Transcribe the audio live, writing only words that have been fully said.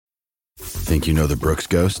Think you know the Brooks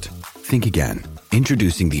Ghost? Think again.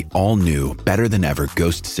 Introducing the all-new, better-than-ever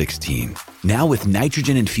Ghost 16. Now with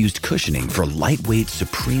nitrogen-infused cushioning for lightweight,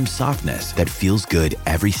 supreme softness that feels good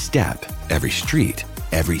every step, every street,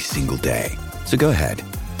 every single day. So go ahead,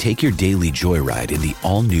 take your daily joyride in the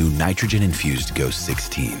all-new nitrogen-infused Ghost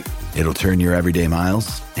 16. It'll turn your everyday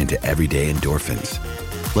miles into everyday endorphins.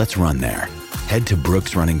 Let's run there. Head to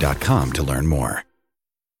brooksrunning.com to learn more.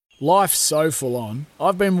 Life's so full on.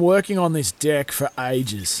 I've been working on this deck for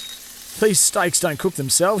ages. These steaks don't cook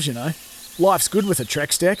themselves, you know. Life's good with a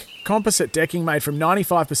Trex deck. Composite decking made from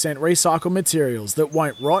 95% recycled materials that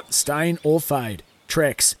won't rot, stain or fade.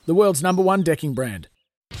 Trex, the world's #1 decking brand.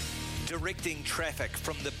 Directing traffic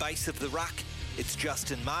from the base of the ruck, it's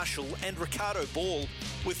Justin Marshall and Ricardo Ball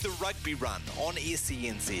with the Rugby Run on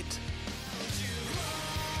SENZ.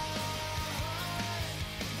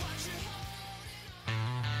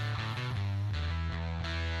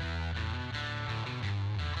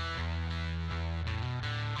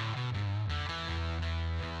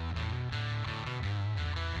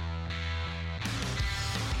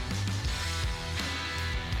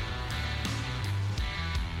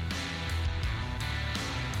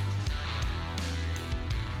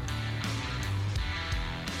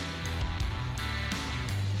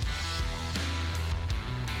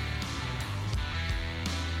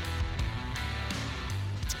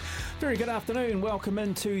 Very good afternoon. Welcome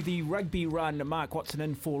into the Rugby Run. Mark Watson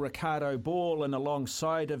in for Ricardo Ball, and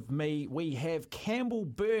alongside of me we have Campbell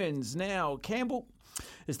Burns. Now, Campbell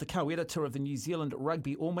is the co-editor of the New Zealand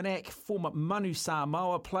Rugby Almanac, former Manu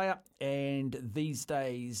Samoa player, and these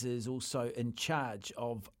days is also in charge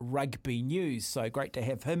of Rugby News. So great to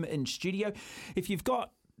have him in studio. If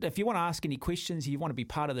you want to ask any questions, you want to be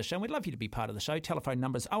part of the show, we'd love you to be part of the show. Telephone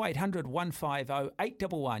numbers 0800 150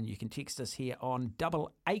 811. You can text us here on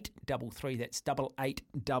 8833. That's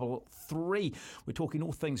 8833. We're talking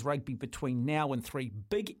all things rugby between now and 3.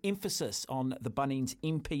 Big emphasis on the Bunnings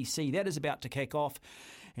NPC. That is about to kick off.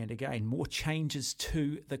 And again, more changes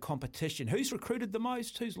to the competition. Who's recruited the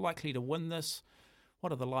most? Who's likely to win this?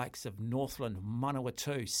 What are the likes of Northland,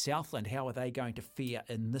 Manawatu, Southland? How are they going to fare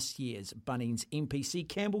in this year's Bunnings NPC?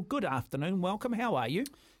 Campbell, good afternoon. Welcome. How are you?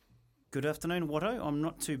 Good afternoon, Watto. I'm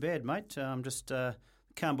not too bad, mate. I'm just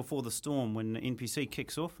calm before the storm when NPC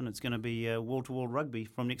kicks off, and it's going to be wall-to-wall rugby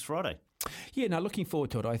from next Friday. Yeah, no, looking forward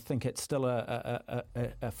to it. I think it's still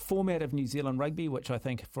a format of New Zealand rugby, which I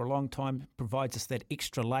think for a long time provides us that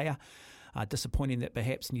extra layer. Disappointing that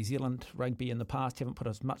perhaps New Zealand rugby in the past haven't put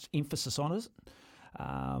as much emphasis on it.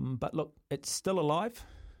 But look, it's still alive.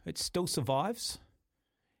 It still survives.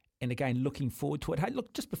 And again, looking forward to it. Hey,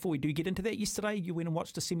 look, just before we do get into that, yesterday you went and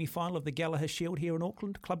watched the semi-final of the Gallagher Shield here in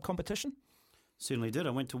Auckland, club competition. Certainly did.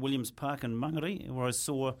 I went to Williams Park in Mangere, where I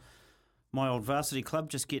saw my old varsity club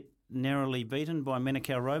just get narrowly beaten by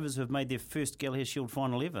Manukau Rovers, who have made their first Gallagher Shield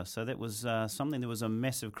final ever. So that was something. There was a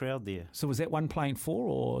massive crowd there. So was that one playing 4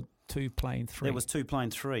 or 2 playing 3? That was 2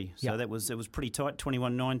 playing 3. So it was pretty tight,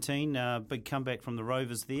 21-19. Big comeback from the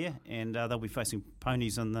Rovers there, and they'll be facing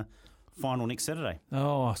Ponies in the final next Saturday.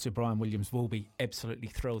 Oh, Sir Brian Williams will be absolutely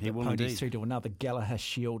thrilled that Ponies through to another Gallagher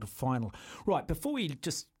Shield final. Right, before we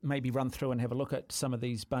just maybe run through and have a look at some of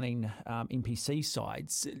these Bunning NPC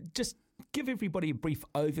sides, just give everybody a brief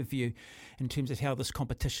overview in terms of how this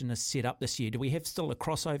competition is set up this year. Do we have still a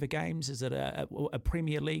crossover games? Is it a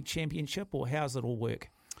Premier League championship, or how does it all work?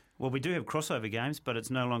 Well, we do have crossover games, but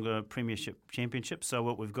it's no longer a Premiership championship. So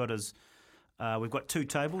what we've got is we've got 2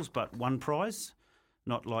 tables, but 1 prize,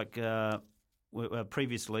 not like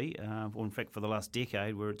previously, or in fact for the last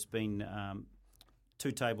decade, where it's been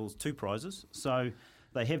 2 tables, 2 prizes. So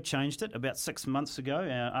they have changed it about 6 months ago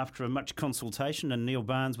after a much consultation, and Neil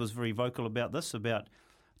Barnes was very vocal about this, about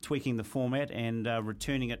tweaking the format and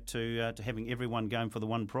returning it to having everyone going for the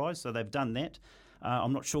 1 prize. So they've done that.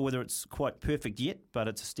 I'm not sure whether it's quite perfect yet, but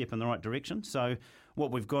it's a step in the right direction. So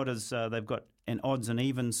what we've got is they've got an odds and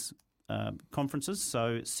evens conferences,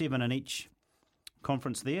 so 7 in each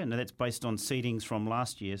conference there, and that's based on seedings from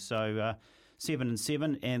last year. So 7 and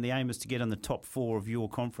 7, and the aim is to get in the top 4 of your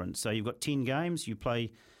conference. So you've got 10 games. You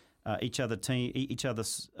play each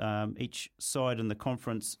side in the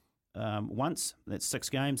conference once. That's 6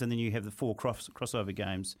 games, and then you have the 4 crossover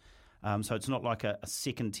games. So it's not like a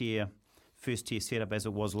second tier, first tier setup as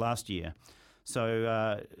it was last year.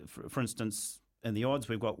 So, for instance, in the odds,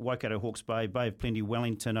 we've got Waikato, Hawke's Bay, Bay of Plenty,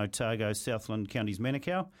 Wellington, Otago, Southland, Counties,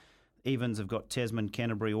 Manukau. Evens have got Tasman,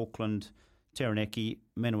 Canterbury, Auckland, Taranaki,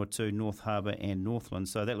 Manawatu, North Harbour and Northland.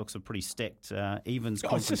 So that looks a pretty stacked evens conference.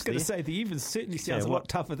 I was just going to say, the evens certainly sounds a lot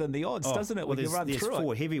tougher than the odds, doesn't it, when you run through it? There's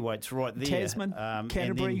 4 heavyweights right there. Tasman,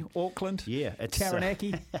 Canterbury, Auckland,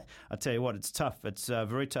 Taranaki. I tell you what, it's tough. It's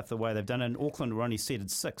very tough the way they've done it. And Auckland were only seeded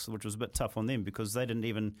 6th, which was a bit tough on them because they didn't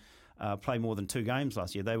even play more than 2 games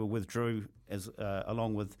last year. They were withdrew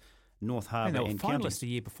along with North Harbour and they were finalists the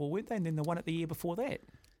year before, weren't they? And then they won it the year before that.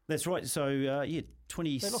 That's right. So, they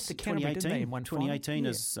lost to Canterbury, 2018, didn't they, in one 2018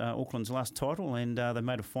 is Auckland's last title, and they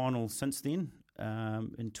made a final since then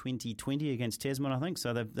in 2020 against Tasman, I think.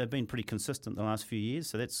 So they've been pretty consistent the last few years.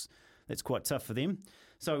 So that's quite tough for them.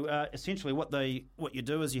 So essentially, what you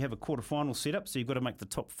do is you have a quarterfinal setup. So you've got to make the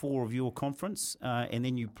top 4 of your conference, and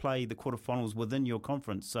then you play the quarterfinals within your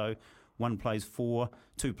conference. So 1 plays 4,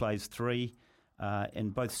 2 plays 3 in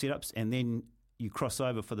both setups, and then you cross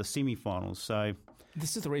over for the semi-finals. So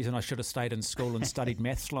this is the reason I should have stayed in school and studied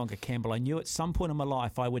maths longer, Campbell. I knew at some point in my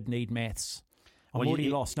life I would need maths. I'm already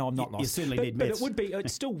lost. No, I'm not lost. You certainly need maths. But it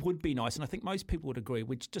still would be nice, and I think most people would agree.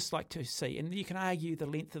 We'd just like to see, and you can argue the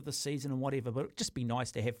length of the season and whatever, but it'd just be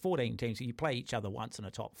nice to have 14 teams so you play each other once in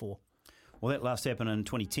a top 4. Well, that last happened in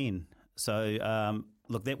 2010. So,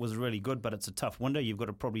 look, that was really good, but it's a tough window. You've got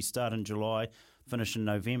to probably start in July, finish in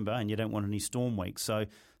November, and you don't want any storm weeks. So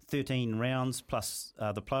 13 rounds plus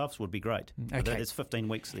the playoffs would be great. Okay. It's 15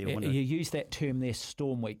 weeks there. You use that term there,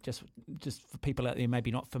 storm week, just for people out there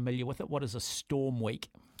maybe not familiar with it. What is a storm week?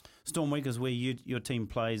 Storm week is where your team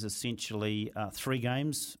plays essentially 3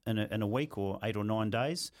 games in a week or 8 or 9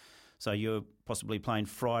 days. So you're possibly playing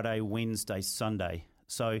Friday, Wednesday, Sunday.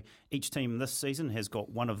 So each team this season has got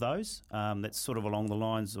one of those. That's sort of along the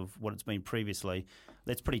lines of what it's been previously.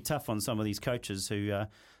 That's pretty tough on some of these coaches who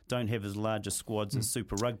don't have as large a squads as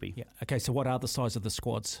Super Rugby. Yeah. Okay, so what are the size of the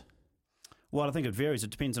squads? Well, I think it varies. It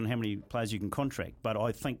depends on how many players you can contract. But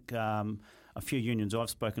I think a few unions I've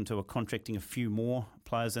spoken to are contracting a few more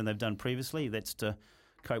players than they've done previously. That's to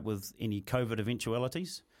cope with any COVID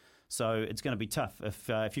eventualities. So it's going to be tough.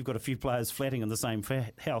 If you've got a few players flatting in the same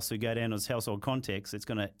house who go down as household contacts, it's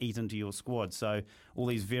going to eat into your squad. So all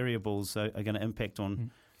these variables are going to impact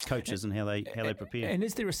on coaches and how they prepare. And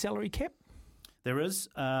is there a salary cap? There is.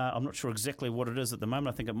 I'm not sure exactly what it is at the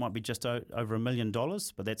moment. I think it might be just over $1 million,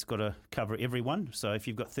 but that's got to cover everyone. So if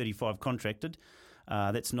you've got 35 contracted,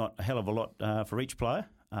 that's not a hell of a lot for each player.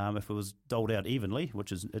 If it was doled out evenly,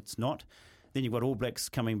 which it's not. Then you've got All Blacks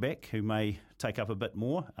coming back who may take up a bit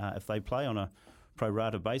more if they play on a pro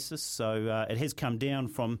rata basis. So it has come down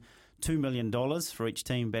from $2 million for each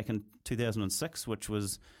team back in 2006, which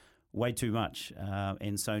was way too much.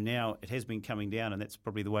 And so now it has been coming down, and that's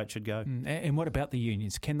probably the way it should go. And what about the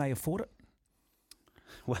unions? Can they afford it?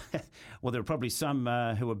 Well, there are probably some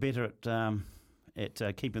who are better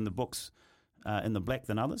at keeping the books in the black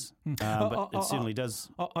than others, but it certainly does.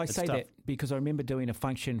 I say tough. that because I remember doing a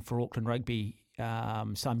function for Auckland Rugby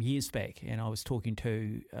some years back, and I was talking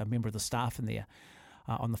to a member of the staff in there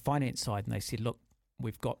on the finance side, and they said, look,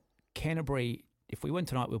 we've got Canterbury. If we win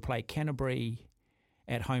tonight, we'll play Canterbury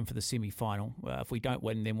at home for the semi-final. If we don't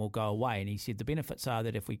win, then we'll go away. And he said the benefits are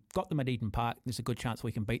that if we got them at Eden Park, there's a good chance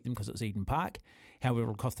we can beat them because it's Eden Park. However,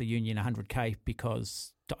 it'll cost the union $100K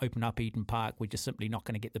because to open up Eden Park, we're just simply not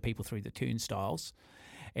going to get the people through the turnstiles.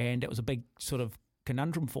 And it was a big sort of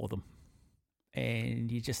conundrum for them.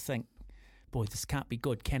 And you just think, boy, this can't be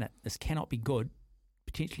good, can it? This cannot be good.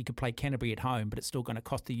 Potentially could play Canterbury at home, but it's still going to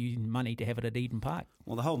cost the union money to have it at Eden Park.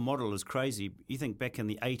 Well, the whole model is crazy. You think back in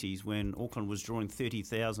the 80s when Auckland was drawing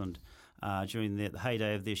 30,000 during the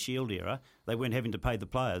heyday of their Shield era, they weren't having to pay the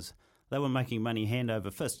players. They were making money hand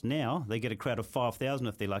over fist. Now they get a crowd of 5,000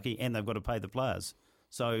 if they're lucky, and they've got to pay the players.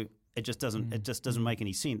 So it just doesn't make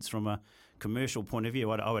any sense from a commercial point of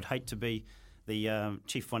view. I would hate to be the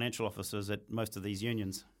chief financial officers at most of these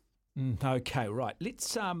unions. Okay, right.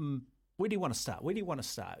 Let's. Where do you want to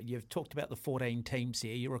start? You've talked about the 14 teams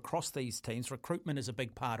here. You're across these teams. Recruitment is a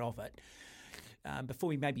big part of it. Before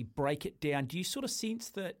we maybe break it down, do you sort of sense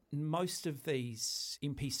that most of these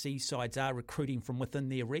NPC sides are recruiting from within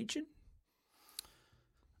their region?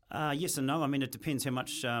 Yes and no. I mean, it depends how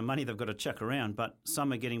much money they've got to chuck around, but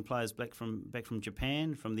some are getting players back from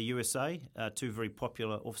Japan, from the USA, 2 very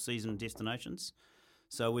popular off-season destinations.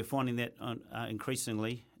 So we're finding that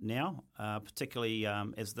increasingly now, particularly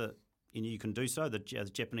as you can do so. The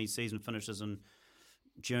Japanese season finishes in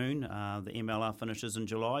June. The MLR finishes in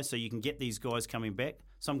July. So you can get these guys coming back.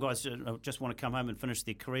 Some guys just want to come home and finish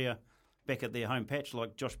their career back at their home patch,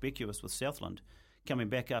 like Josh Beckwith with Southland, coming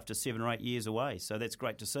back after 7 or 8 years away. So that's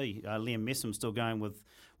great to see. Liam Messam still going with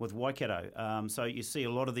Waikato. So you see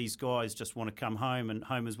a lot of these guys just want to come home, and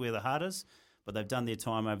home is where the heart is. but they've done their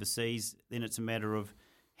time overseas. Then it's a matter of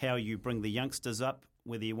how you bring the youngsters up,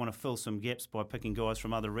 whether you want to fill some gaps by picking guys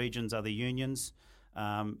from other regions, other unions,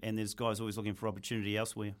 and there's guys always looking for opportunity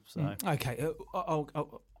elsewhere. So Okay,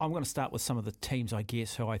 I'm going to start with some of the teams, I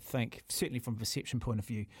guess, who I think, certainly from a perception point of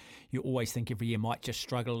view, you always think every year might just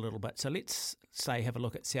struggle a little bit. So let's say have a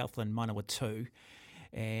look at Southland Manawatu,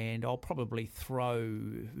 and I'll probably throw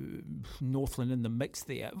Northland in the mix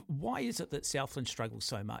there. Why is it that Southland struggles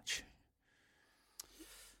so much?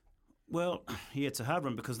 Well, yeah, it's a hard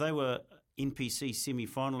one because they were NPC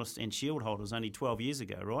semi-finalists and shield holders only 12 years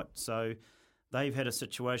ago, right? So they've had a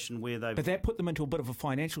situation where they've... But that put them into a bit of a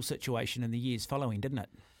financial situation in the years following, didn't it?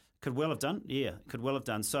 Could well have done, yeah, could well have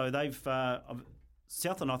done. So they've...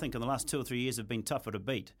 Southland, I think, in the last 2 or 3 years have been tougher to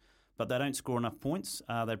beat, but they don't score enough points.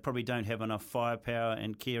 They probably don't have enough firepower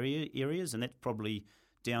in key areas, and that's probably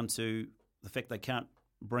down to the fact they can't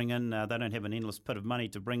bring in... they don't have an endless pit of money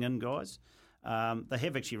to bring in guys. They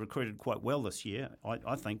have actually recruited quite well this year,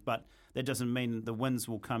 I think, but that doesn't mean the wins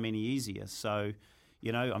will come any easier. So,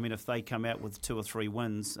 you know, I mean, if they come out with 2 or 3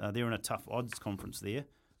 wins, they're in a tough odds conference there.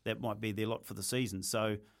 That might be their lot for the season.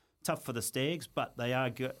 So tough for the Stags, but they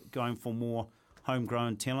are going for more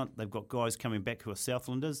homegrown talent. They've got guys coming back who are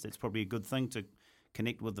Southlanders. That's probably a good thing to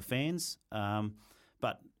connect with the fans.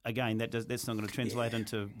 But again, that's not going to translate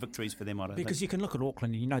into victories for them, I don't think. Because you can look at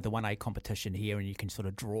Auckland, and you know the 1A competition here, and you can sort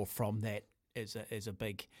of draw from that as a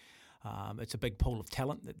big, it's a big pool of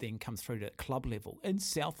talent that then comes through to club level. In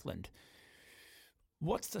Southland,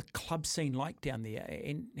 what's the club scene like down there,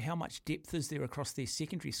 and how much depth is there across their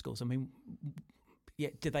secondary schools? I mean, yeah,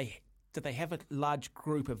 do they have a large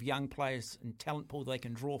group of young players and talent pool they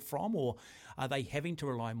can draw from, or are they having to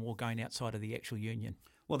rely more going outside of the actual union?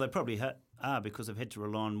 Well, they probably are because they've had to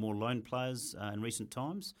rely on more loan players in recent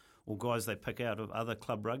times, or guys they pick out of other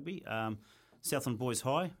club rugby. Southland Boys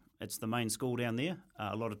High, it's the main school down there.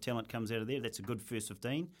 A lot of talent comes out of there. That's a good first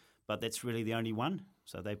 15, but that's really the only one.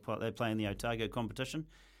 So they play in the Otago competition.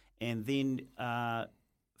 And then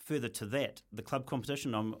further to that, the club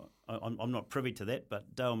competition, I'm not privy to that,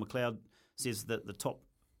 but Dale McLeod says that the top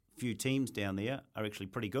few teams down there are actually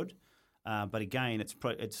pretty good. But again,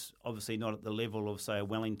 it's obviously not at the level of, say, a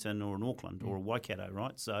Wellington or an Auckland or a Waikato,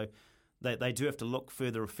 right? So they do have to look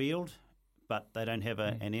further afield, but they don't have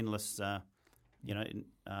an endless...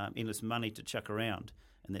 endless money to chuck around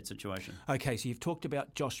in that situation. Okay, so you've talked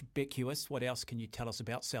about Josh Beckwith. What else can you tell us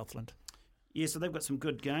about Southland? Yeah, so they've got some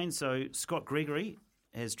good gains. So Scott Gregory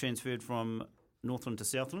has transferred from Northland to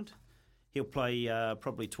Southland. He'll play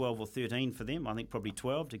probably 12 or 13 for them. I think probably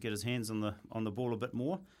 12 to get his hands on the ball a bit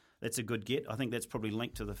more. That's a good get. I think that's probably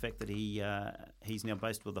linked to the fact that he's now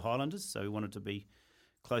based with the Highlanders, so he wanted to be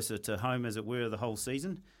closer to home, as it were, the whole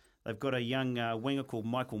season. They've got a young winger called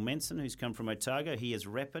Michael Manson who's come from Otago. He is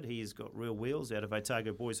rapid. He has got real wheels out of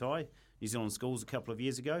Otago Boys High, New Zealand Schools a couple of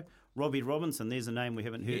years ago. Robbie Robinson, there's a name we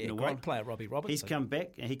haven't heard in a while. Great player, Robbie Robinson. He's come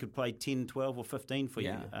back and he could play 10, 12 or 15 for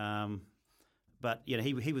you. But you know,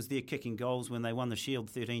 he was there kicking goals when they won the Shield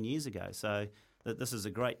 13 years ago. So this is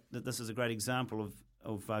a great example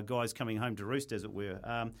of guys coming home to roost, as it were.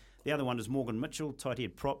 The other one is Morgan Mitchell, tight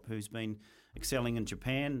head prop, who's been excelling in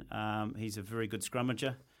Japan. He's a very good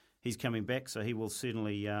scrummager. He's coming back, so he will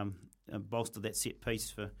certainly bolster that set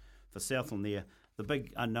piece for Southland there. The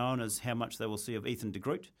big unknown is how much they will see of Ethan de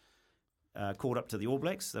Groot, called up to the All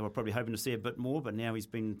Blacks. They were probably hoping to see a bit more, but now he's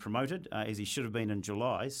been promoted, as he should have been in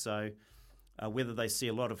July. So whether they see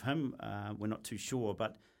a lot of him, we're not too sure.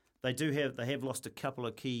 But they have lost a couple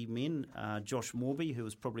of key men. Josh Morby, who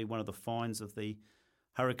was probably one of the finds of the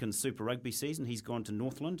Hurricane Super Rugby season, he's gone to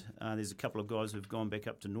Northland. There's a couple of guys who've gone back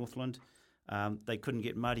up to Northland. They couldn't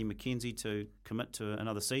get Marty McKenzie to commit to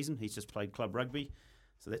another season. He's just played club rugby.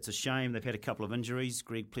 So that's a shame. They've had a couple of injuries.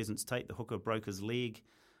 Greg Pleasance-Tate, the hooker, broke his leg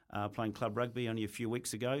playing club rugby only a few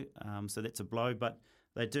weeks ago. So that's a blow. But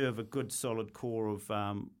they do have a good, solid core of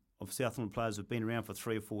Southland players who've been around for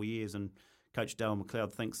 3 or 4 years. And Coach Dale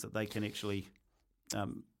McLeod thinks that they can actually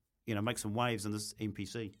make some waves in this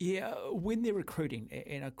NPC. Yeah, when they're recruiting,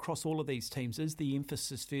 and across all of these teams, is the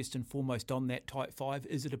emphasis first and foremost on that type 5?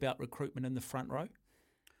 Is it about recruitment in the front row?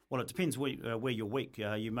 Well, it depends where you're weak.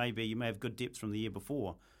 You may have good depth from the year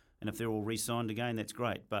before, and if they're all re-signed again, that's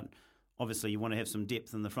great. But obviously, you want to have some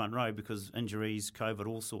depth in the front row because injuries, COVID,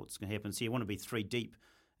 all sorts can happen. So you want to be 3 deep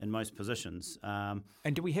in most positions. And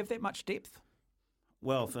do we have that much depth?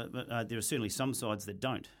 Well, there are certainly some sides that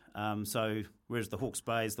don't. So whereas the Hawke's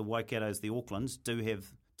Bays, the Waikatos, the Aucklands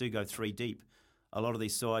do go 3 deep, a lot of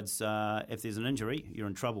these sides, if there's an injury, you're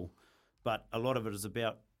in trouble. But a lot of it is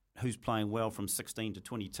about who's playing well from 16 to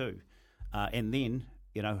 22. And then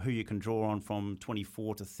who you can draw on from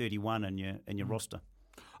 24 to 31 in your roster.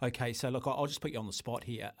 Okay, so look, I'll just put you on the spot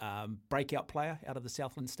here. Breakout player out of the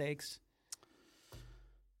Southland Stags?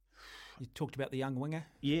 You talked about the young winger.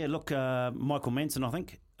 Yeah, look, Michael Manson, I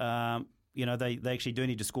think. They actually do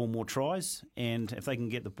need to score more tries, and if they can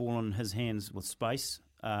get the ball in his hands with space,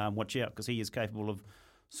 watch out, because he is capable of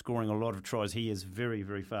scoring a lot of tries. He is very,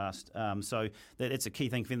 very fast. So that's a key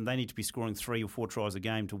thing for them. They need to be scoring 3 or 4 tries a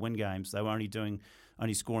game to win games. They were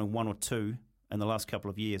only scoring 1 or 2 in the last couple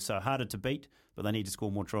of years. So harder to beat, but they need to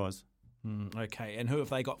score more tries. Okay, and who have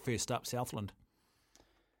they got first up, Southland?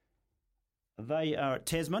 They are at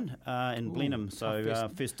Tasman in Blenheim, so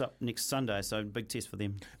first up next Sunday, so big test for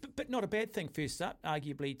them. But not a bad thing first up,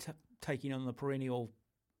 arguably taking on the perennial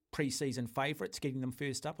pre-season favourites, getting them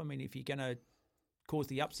first up. I mean, if you're going to cause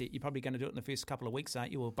the upset, you're probably going to do it in the first couple of weeks,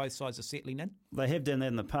 aren't you? Or both sides are settling in? They have done that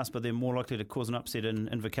in the past, but they're more likely to cause an upset in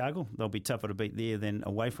Invercargill. They'll be tougher to beat there than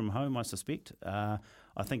away from home, I suspect. I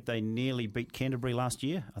think they nearly beat Canterbury last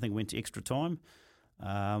year. I think went to extra time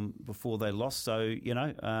before they lost. So,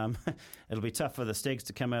 it'll be tough for the Stags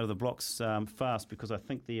to come out of the blocks fast, because I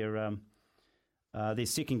think their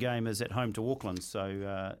second game is at home to Auckland.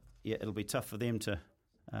 So, it'll be tough for them to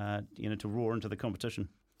roar into the competition.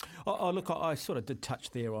 Oh, look, I sort of did touch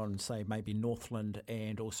there on, say, maybe Northland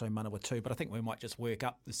and also Manawatu, but I think we might just work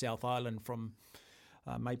up the South Island from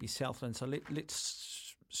maybe Southland. So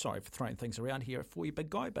let's, sorry for throwing things around here for you, big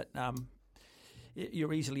guy, but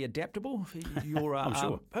you're easily adaptable. You're, I'm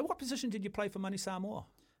sure. What position did you play for Manu Samoa?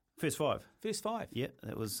 First 5. First 5? Yeah,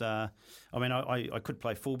 that was, I could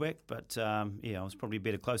play fullback, but I was probably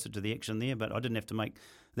better closer to the action there, but I didn't have to make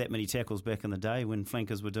that many tackles back in the day when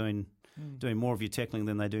flankers were doing more of your tackling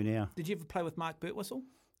than they do now. Did you ever play with Mark Birtwistle?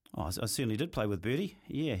 Oh, I certainly did play with Bertie.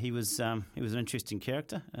 Yeah, he was an interesting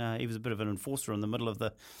character. He was a bit of an enforcer in the middle of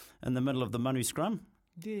the Manu scrum.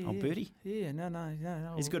 Yeah, Bertie. Yeah,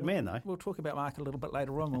 no. He's a good man, though. We'll talk about Mark a little bit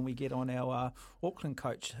later on when we get on our Auckland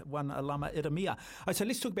coach, one Alama Iramia. So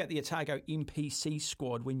let's talk about the Otago NPC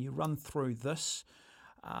squad. When you run through this,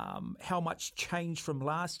 how much changed from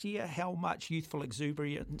last year? How much youthful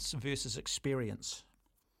exuberance versus experience?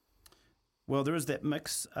 Well, there is that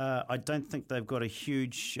mix. I don't think they've got a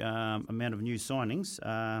huge amount of new signings.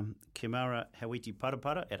 Kimara Hawiti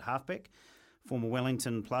Parapara at halfback, former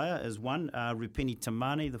Wellington player, is one. Rupeni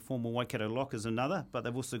Tamani, the former Waikato lock, is another. But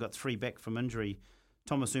they've also got 3 back from injury.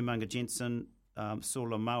 Thomas Umanga Jensen, Saul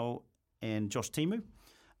Lamau and Josh Timu.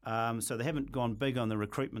 So they haven't gone big on the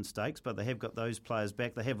recruitment stakes, but they have got those players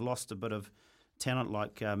back. They have lost a bit of talent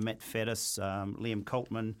like Matt Faddis, Liam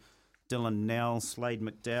Coltman, Dylan Nell, Slade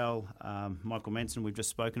McDowell, Michael Manson we've just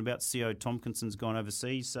spoken about. C.O. Tompkinson's gone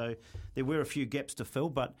overseas. So there were a few gaps to fill,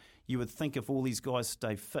 but you would think if all these guys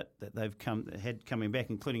stay fit that they've had coming back,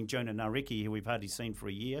 including Jonah Nareki, who we've hardly seen for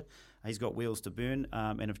a year. He's got wheels to burn.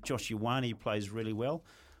 And if Josh Ioane plays really well,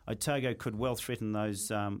 Otago could well threaten those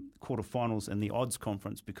quarterfinals in the odds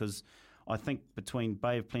conference, because I think between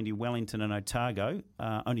Bay of Plenty, Wellington and Otago,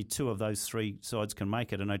 only 2 of those 3 sides can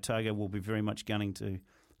make it, and Otago will be very much gunning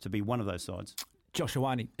to be one of those sides. Josh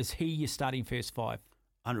Ioane, is he your starting first 5?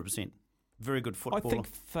 100%. Very good footballer. I think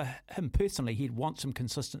for him personally, he'd want some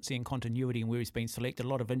consistency and continuity in where he's been selected. A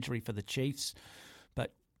lot of injury for the Chiefs,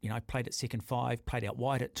 but, played at second 5, played out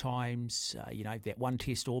wide at times, that one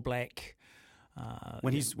test All Black.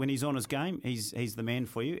 When he's on his game, he's the man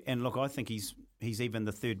for you. And look, I think he's even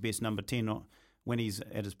the 3rd best number 10 when he's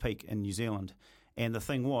at his peak in New Zealand. And the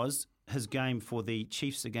thing was, his game for the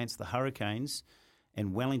Chiefs against the Hurricanes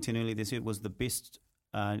and Wellington earlier this year was the best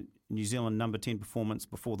New Zealand number 10 performance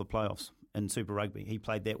before the playoffs in Super Rugby. He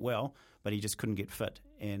played that well, but he just couldn't get fit.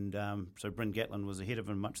 And so Bryn Gatlin was ahead of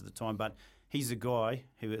him much of the time. But he's a guy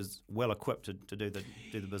who is well equipped to do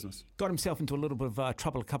the business. Got himself into a little bit of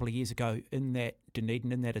trouble a couple of years ago in that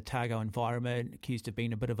Dunedin, in that Otago environment, accused of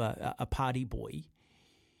being a bit of a party boy.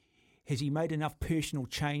 Has he made enough personal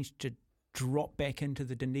change to drop back into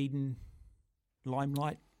the Dunedin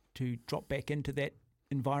limelight, to drop back into that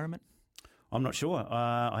environment? I'm not sure.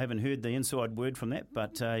 I haven't heard the inside word from that,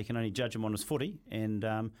 but you can only judge him on his footy. And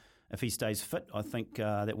if he stays fit, I think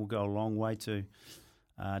that will go a long way to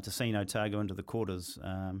seeing Otago into the quarters.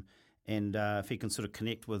 And if he can sort of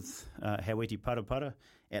connect with Hawiti Parapara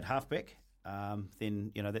at halfback,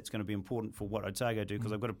 then that's going to be important for what Otago do,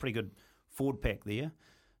 because they've got a pretty good forward pack there.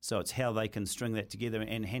 So it's how they can string that together,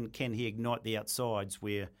 and can he ignite the outsides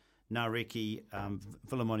where Nareki,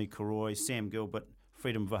 Vilimoni Koroi, Sam Gilbert,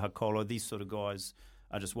 Freedom Vahakolo, these sort of guys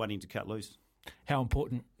are just waiting to cut loose. How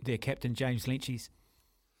important their captain, James Lynch, is?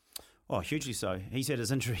 Oh, hugely so. He's had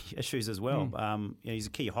his injury issues as well. He's a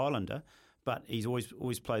key Highlander, but he's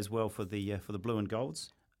always plays well for the blue and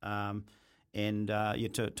golds. Tom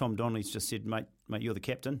Donnelly's just said, mate, you're the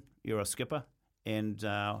captain, you're a skipper, and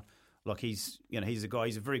he's a guy.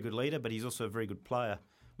 He's a very good leader, but he's also a very good player.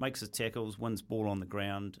 Makes his tackles, wins ball on the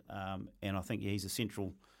ground, and I think he's a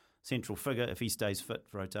central figure if he stays fit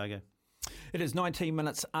for Otago. It is 19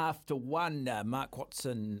 minutes after 1. Mark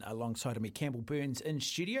Watson alongside of me, Campbell Burns in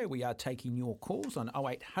studio. We are taking your calls on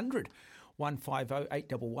 0800 150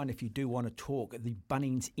 811 if you do want to talk the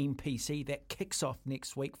Bunnings NPC. That kicks off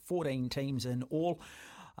next week. 14 teams in all.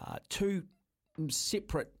 Two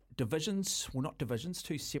separate divisions, well, not divisions,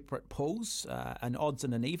 two separate pools, an odds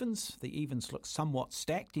and an evens. The evens look somewhat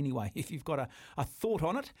stacked. Anyway, if you've got a thought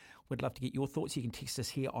on it, we'd love to get your thoughts. You can text us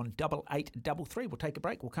here on 8833. We'll take a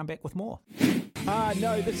break. We'll come back with more.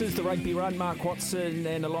 No, this is the Rugby Run. Mark Watson,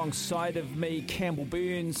 and alongside of me, Campbell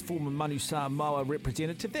Burns, former Manu Samoa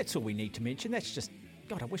representative. That's all we need to mention. That's just,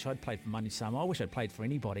 God, I wish I'd played for Manu Samoa. I wish I'd played for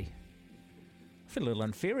anybody. I feel a little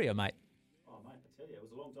inferior, mate. Oh, mate, I tell you, it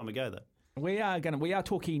was a long time ago, though. We are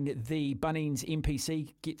talking the Bunnings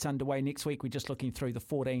NPC gets underway next week. We're just looking through the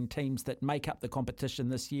 14 teams that make up the competition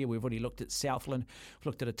this year. We've already looked at Southland, we've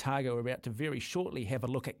looked at Otago. We're about to very shortly have a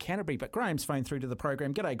look at Canterbury. But Graham's phoned through to the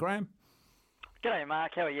program. G'day, Graham. G'day,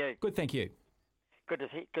 Mark. How are you? Good, thank you. Good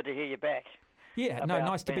to hear you back. Yeah,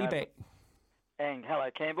 nice to be back. And hello,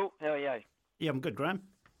 Campbell. How are you? Yeah, I'm good, Graham.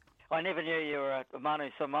 I never knew you were a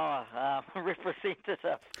Manu Samoa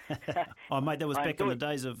representative. Oh, mate, that was back in the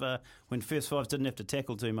days of when first fives didn't have to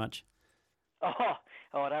tackle too much. Oh,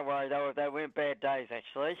 don't worry. They weren't bad days,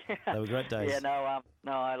 actually. They were great days. Yeah,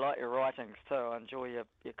 no, I like your writings too. I enjoy your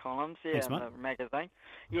columns. Yeah, thanks, in mate. the magazine.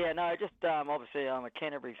 Yeah, no, just obviously I'm a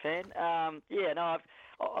Canterbury fan.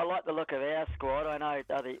 I like the look of our squad. I know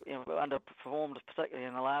they underperformed particularly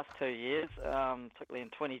in the last 2 years, particularly in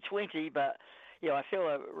 2020, but. Yeah, I feel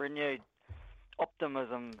a renewed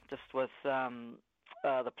optimism just with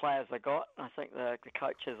the players they got. I think the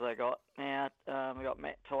coaches they got now. We got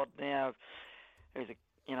Matt Todd now, who's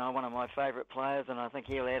one of my favourite players, and I think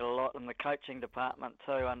he'll add a lot in the coaching department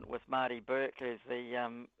too. And with Marty Burke, who's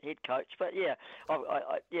the head coach. But yeah,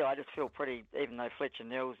 I just feel pretty. Even though Fletcher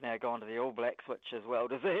Neal's now gone to the All Blacks, which is well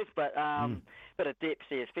deserved, but bit of depth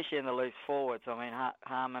there, especially in the loose forwards. I mean,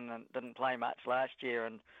 Harmon didn't play much last year,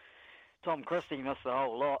 and Tom Christie missed a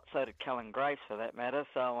whole lot, so did Cullen Grace for that matter.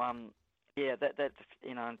 So, that's,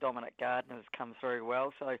 and Dominic Gardner's come through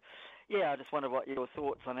well. So, I just wondered what your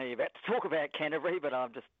thoughts. I know you're about to talk about Canterbury, but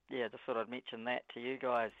I'm just thought I'd mention that to you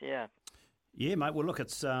guys, yeah. Yeah, mate, well, look,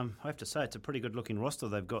 it's I have to say it's a pretty good-looking roster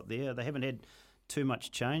they've got there. They haven't had too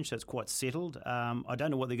much change, so it's quite settled. I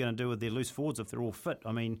don't know what they're going to do with their loose forwards if they're all fit.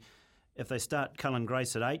 I mean, if they start Cullen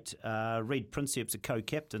Grace at 8, Reid Princep's a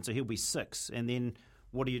co-captain, so he'll be 6, and then...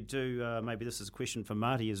 What do you do? Maybe this is a question for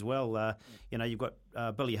Marty as well. You've got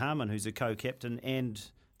Billy Harmon, who's a co-captain, and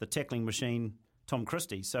the tackling machine, Tom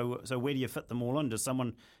Christie. So where do you fit them all in? Does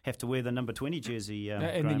someone have to wear the number 20 jersey?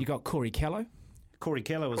 And then you've got Corey Callow. Corey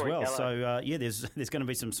Callow as well. So, there's going to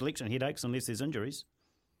be some selection headaches unless there's injuries.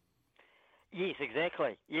 Yes,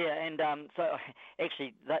 exactly. Yeah, and so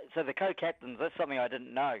the co-captains, that's something I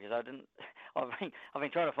didn't know because I've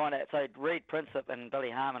been trying to find out. So Reid Princep and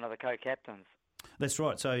Billy Harmon are the co-captains. That's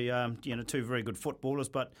right. So, two very good footballers,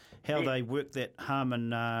 but how they work that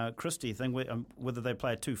Harmon-Christie thing, whether they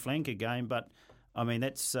play a two-flanker game, but, I mean,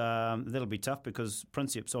 that'll be tough because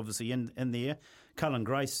Princep's obviously in there. Cullen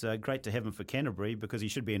Grace, great to have him for Canterbury because he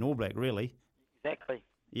should be an All Black, really. Exactly.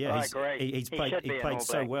 Yeah, I agree. He played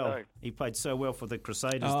so well. Too. He played so well for the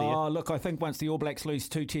Crusaders there. Oh, look, I think once the All Blacks lose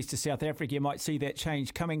 2 tests to South Africa, you might see that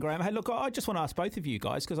change coming, Graham. Hey, look, I just want to ask both of you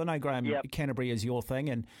guys, because I know, Graham, Canterbury is your thing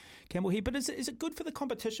and Campbell here, but is it good for the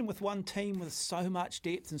competition with one team with so much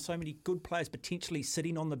depth and so many good players potentially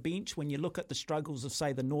sitting on the bench when you look at the struggles of,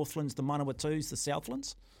 say, the Northlands, the Manawatus, the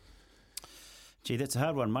Southlands? Gee, that's a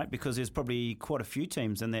hard one, mate, because there's probably quite a few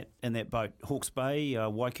teams in that boat. Hawke's Bay,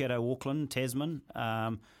 Waikato, Auckland, Tasman,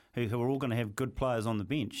 who are all going to have good players on the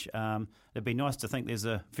bench. It'd be nice to think there's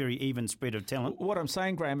a very even spread of talent. What I'm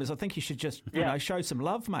saying, Graham, is I think you should just show some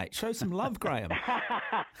love, mate. Show some love, Graham.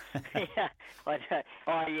 I'm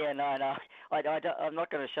not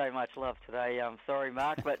going to show much love today. I'm sorry,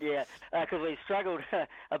 Mark, but because we've struggled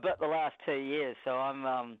a bit the last 2 years, so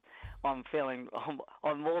I'm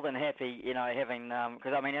more than happy, having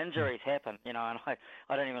because I mean injuries happen, and I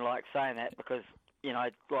don't even like saying that because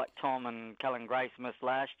like Tom and Cullen Grace missed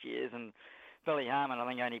last year's, and Billy Harmon I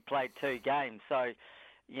think only played 2 games, so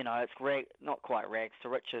it's not quite rags to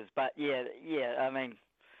riches, but I mean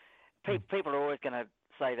people are always going to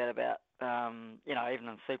say that about even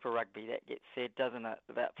in Super Rugby that gets said, doesn't it,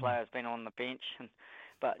 about players being on the bench,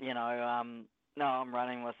 But no, I'm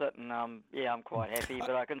running with it, and I'm quite happy.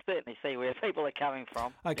 But I can certainly see where people are coming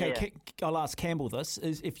from. Okay, yeah. I'll ask Campbell this: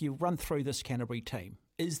 is if you run through this Canterbury team,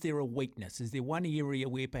 is there a weakness? Is there one area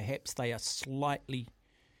where perhaps they are slightly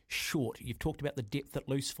short? You've talked about the depth at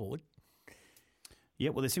loose forward. Yeah,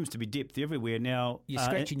 well, there seems to be depth everywhere now. You're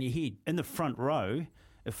scratching your head. In the front row,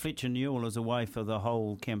 if Fletcher Newell is away for the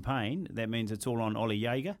whole campaign, that means it's all on Ollie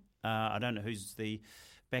Jaeger. I don't know who's the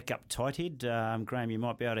backup tight head. Graham, you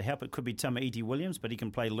might be able to help. It could be Tamaiti Williams, but he can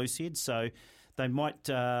play loose head. So they might,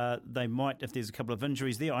 if there's a couple of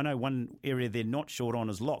injuries there. I know one area they're not short on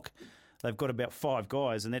is lock. They've got about 5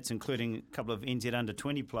 guys, and that's including a couple of NZ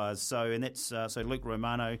under-20 players. So Luke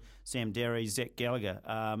Romano, Sam Derry, Zach Gallagher.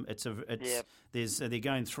 They're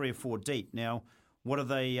going 3 or 4 deep now. What are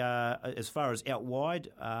they as far as out wide?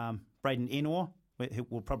 Braden Enor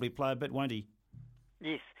will probably play a bit, won't he?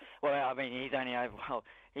 Yes. Well, I mean, he's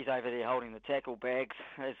over there holding the tackle bags,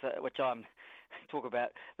 which I'm talk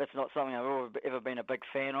about. That's not something I've ever been a big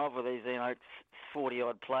fan of. With these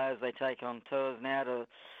 40-odd players they take on tours now to.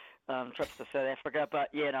 Trips to South Africa, but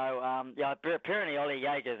apparently Ollie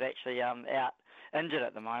Jaeger's actually out injured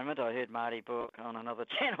at the moment. I heard Marty Book on another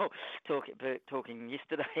channel talking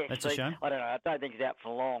yesterday. Actually, that's a shame. I don't know. I don't think he's out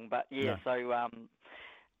for long, but yeah. No.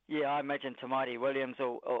 So I imagine Tamaiti Williams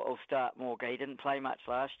will start more. He didn't play much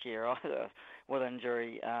last year either with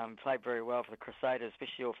injury. Played very well for the Crusaders,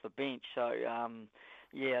 especially off the bench. So.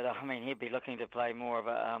 I mean, he'd be looking to play more of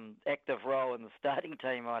a active role in the starting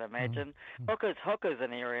team, I'd imagine. Hooker's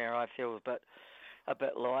an area I feel is a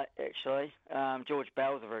bit light, actually. George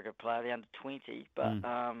Bell's a very good player, the under-20, but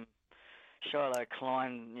Shiloh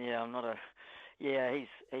Klein,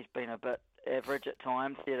 he's been a bit average at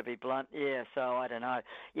times, there to be blunt. Yeah, so I don't know.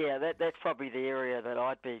 Yeah, that's probably the area that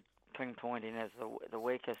I'd be pinpointing as the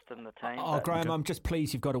weakest in the team. Oh, Graham, I'm just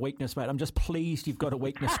pleased you've got a weakness, mate. I'm just pleased you've got a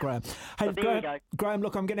weakness, Graham. Hey, Graham,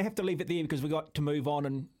 look, I'm going to have to leave it there because we've got to move on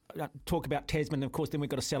and talk about Tasman. Of course, then we've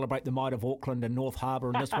got to celebrate the might of Auckland and North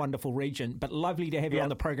Harbour and this wonderful region. But lovely to have you on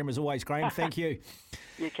the program as always, Graham. Thank you.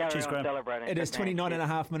 You carry Cheers, on Graham. celebrating. It is 29 and a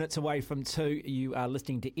half minutes away from 2. You are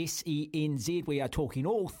listening to SENZ. We are talking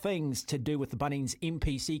all things to do with the Bunnings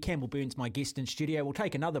MPC. Campbell Burns, my guest in studio. We'll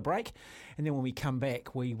take another break, and then when we come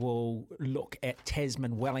back, we will look at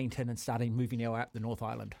Tasman, Wellington, and moving now out the North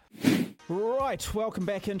Island. Right, welcome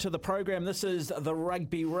back into the program. This is the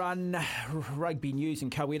Rugby Run, rugby news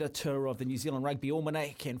and co-editor of the New Zealand Rugby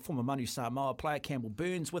Almanac and former Manu Samoa player Campbell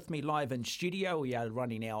Burns with me live in studio. We are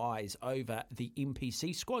running our eyes over the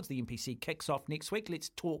MPC squads. The MPC kicks off next week. Let's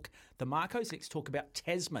talk the Marcos. Let's talk about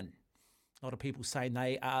Tasman. A lot of people saying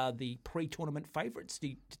they are the pre-tournament favourites.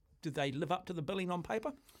 Do they live up to the billing on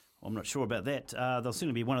paper? I'm not sure about that. They'll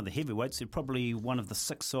certainly be one of the heavyweights. They're probably one of the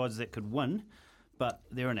 6 sides that could win. But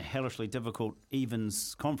they're in a hellishly difficult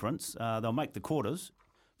evens conference. They'll make the quarters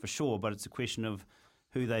for sure, but it's a question of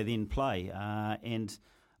who they then play. And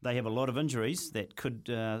they have a lot of injuries that could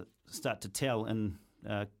start to tell in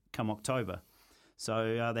come October.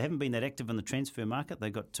 So they haven't been that active in the transfer market.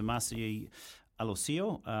 They've got Tomasi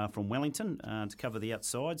Alosio from Wellington to cover the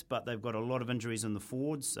outsides, but they've got a lot of injuries in the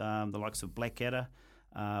forwards, the likes of Blackadder,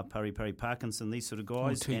 Pari Parkinson, these sort of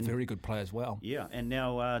guys. Two very good players as well. Yeah, and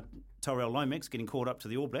now Tyrell Lomax getting called up to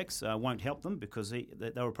the All Blacks won't help them because they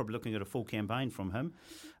were probably looking at a full campaign from him.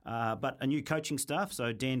 But a new coaching staff,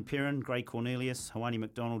 so Dan Perrin, Gray Cornelius, Hawani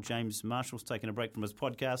McDonald, James Marshall's taken a break from his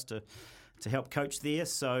podcast to help coach there.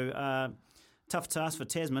 So tough task for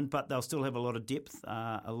Tasman, but they'll still have a lot of depth,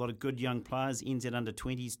 a lot of good young players, NZ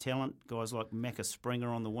under-20s talent, guys like Macca Springer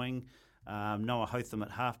on the wing, Noah Hotham at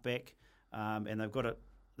halfback, and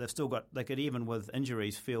they could even with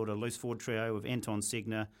injuries field a loose forward trio of Anton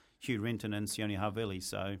Segner, Hugh Renton and Sione Havili,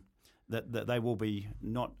 so that they will be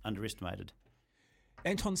not underestimated.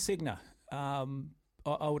 Anton Segner, I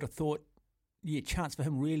would have thought, chance for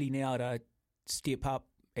him really now to step up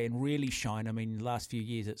and really shine. I mean, the last few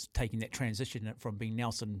years it's taking that transition from being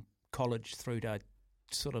Nelson College through to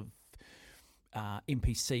sort of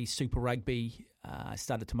MPC Super Rugby,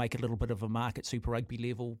 started to make a little bit of a mark at Super Rugby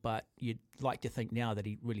level, but you'd like to think now that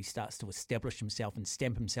he really starts to establish himself and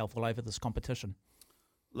stamp himself all over this competition.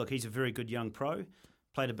 Look, he's a very good young pro.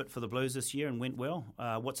 Played a bit for the Blues this year and went well.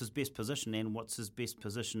 What's his best position and what's his best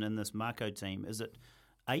position in this Marco team? Is it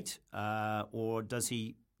 8 or does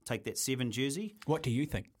he take that 7 jersey? What do you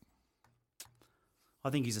think? I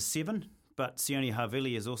think he's a 7, but Sione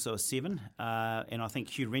Havili is also a 7. And I think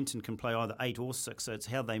Hugh Renton can play either 8 or 6. So it's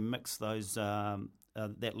how they mix those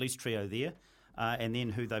that loose trio there and then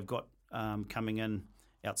who they've got coming in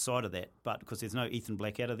outside of that. But because there's no Ethan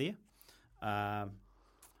Blackadder there. I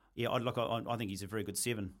think he's a very good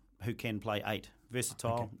 7 who can play 8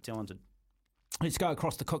 Versatile, talented. Let's go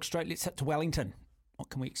across the Cook Strait. Let's hit to Wellington. What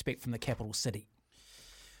can we expect from the capital city?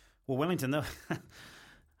 Well, Wellington,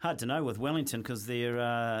 hard to know with Wellington because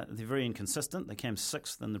they're very inconsistent. They came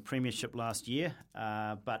 6th in the premiership last year,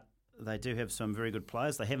 but they do have some very good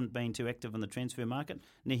players. They haven't been too active in the transfer market.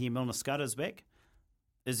 Nehi Milner-Skudder's back.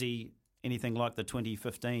 Is he anything like the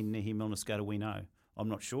 2015 Nehi Milner-Skudder we know? I'm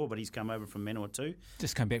not sure, but he's come over from Manawatu.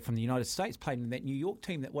 Just come back from the United States, played in that New York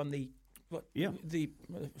team that won the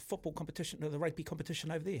football competition, or the rugby competition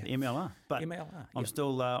over there. The MLR. But MLR. I'm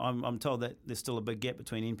still. I'm told that there's still a big gap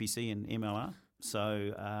between NPC and MLR.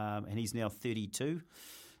 So, and he's now 32,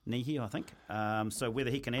 Nehi, I think. So whether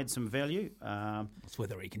he can add some value, it's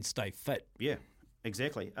whether he can stay fit. Yeah,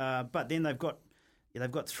 exactly. But then they've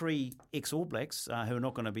got 3 ex-All Blacks who are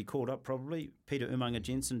not going to be called up probably. Peter Umaga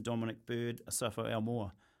Jensen, Dominic Bird, Asafo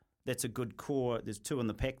Almoa. That's a good core. There's 2 in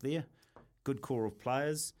the pack there. Good core of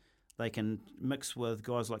players. They can mix with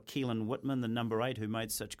guys like Keelan Whitman, the number 8, who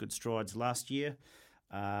made such good strides last year.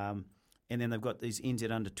 And then they've got these NZ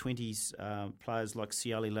under-20s players like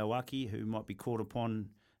Siali Lawaki, who might be called upon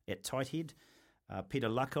at tight head. Peter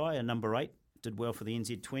Lakai, a number 8, did well for the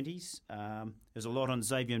NZ 20s. There's a lot on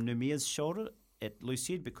Xavier Numia's shoulder at loose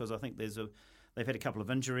head because I think they've had a couple of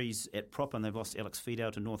injuries at prop and they've lost Alex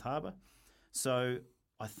Fidow to North Harbour. So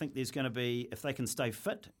I think there's going to be, if they can stay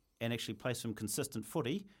fit and actually play some consistent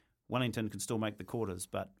footy, Wellington can still make the quarters,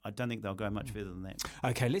 but I don't think they'll go much further than that.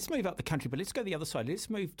 Okay, let's move up the country, but let's go the other side. Let's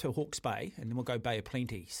move to Hawke's Bay, and then we'll go Bay of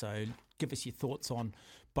Plenty. So give us your thoughts on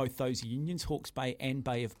both those unions, Hawke's Bay and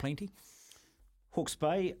Bay of Plenty. Hawke's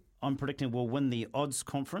Bay, I'm predicting, will win the odds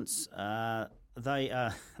conference. They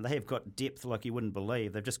have got depth like you wouldn't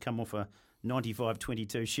believe. They've just come off a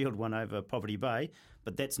 95-22 Shield win over Poverty Bay,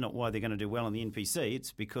 but that's not why they're going to do well in the NPC.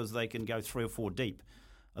 It's because they can go 3 or 4 deep.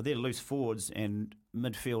 Their loose forwards and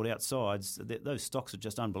midfield outsides, those stocks are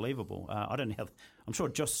just unbelievable. I don't know how. I'm sure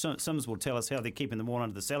Josh Sims will tell us how they're keeping them all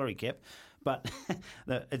under the salary cap, but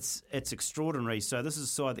it's extraordinary. So this is a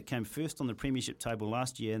side that came first on the premiership table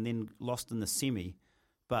last year and then lost in the semi.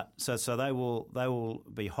 But so they will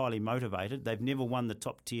be highly motivated. They've never won the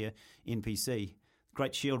top tier NPC.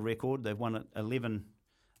 Great Shield record. They've won 11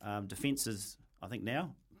 defences, I think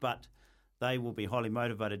now, but they will be highly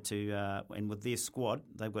motivated to, and with their squad,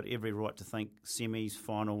 they've got every right to think semis,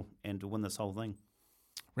 final, and to win this whole thing.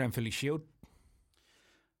 Ranfurly Shield.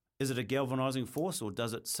 Is it a galvanising force or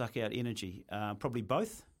does it suck out energy? Probably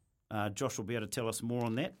both. Josh will be able to tell us more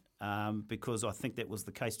on that because I think that was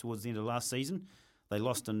the case towards the end of last season. They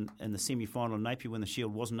lost in the semi-final in Napier when the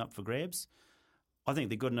Shield wasn't up for grabs. I think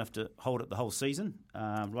they're good enough to hold it the whole season,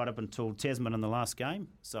 right up until Tasman in the last game.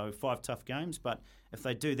 So 5 tough games. But if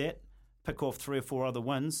they do that, pick off 3 or 4 other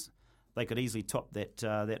wins, they could easily top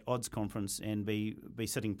that odds conference and be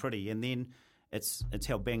sitting pretty. And then it's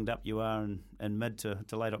how banged up you are in mid to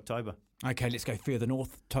late October. Okay, let's go further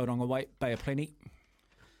north. Tauranga Wait, Bay of Plenty.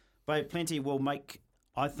 Bay of Plenty will make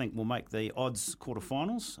the odds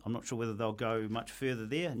quarterfinals. I'm not sure whether they'll go much further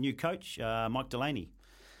there. New coach, Mike Delaney.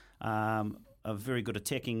 A very good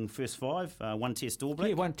attacking first 5, 1 Test All Black.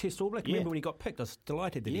 Yeah, 1 Test All Black. Remember when he got picked? I was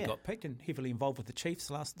delighted that he Yeah. got picked and heavily involved with the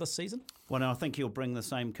Chiefs this season. Well, I think he'll bring the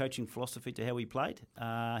same coaching philosophy to how he played.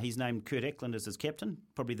 He's named Kurt Eklund as his captain,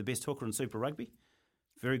 probably the best hooker in Super Rugby.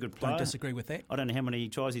 Very good player. Don't disagree with that. I don't know how many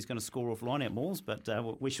tries he's going to score off line-out mauls, but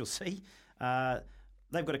we shall see.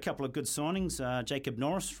 They've got a couple of good signings. Jacob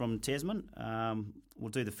Norris from Tasman will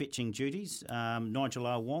do the fetching duties. Nigel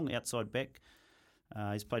R. Wong, outside back.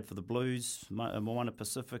 He's played for the Blues, Moana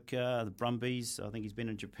Pacifica, the Brumbies. I think he's been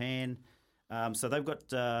in Japan. So they've got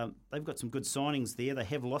some good signings there. They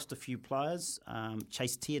have lost a few players.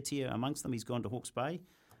 Chase Tiatia amongst them. He's gone to Hawke's Bay.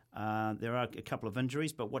 There are a couple of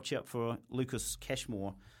injuries, but watch out for Lucas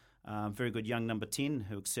Cashmore, very good young number 10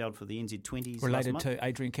 who excelled for the NZ20s. Related to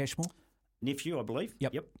Adrian Cashmore? Nephew, I believe.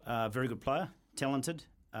 Yep. Very good player, talented,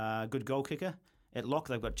 good goal kicker. At lock,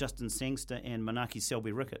 they've got Justin Sangster and Manaki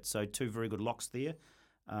Selby Rickett, so 2 very good locks there.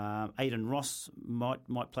 Aidan Ross might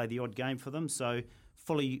play the odd game for them, so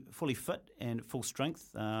fully fit and full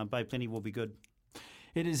strength. Bay Plenty will be good.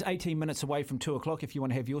 It is 18 minutes away from 2 o'clock. If you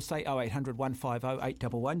want to have your say, 0800 150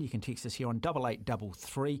 811. You can text us here on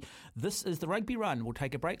 8833. This is the Rugby Run. We'll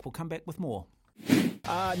take a break. We'll come back with more.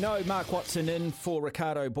 No, Mark Watson in for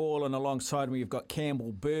Ricardo Ball, and alongside me we've got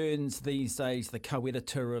Campbell Burns, these days the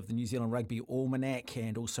co-editor of the New Zealand Rugby Almanac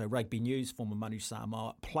and also Rugby News, former Manu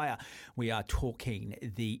Samoa player. We are talking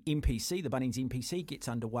the NPC, the Bunnings NPC, gets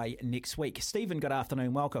underway next week. Stephen, good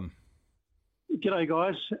afternoon, welcome. G'day,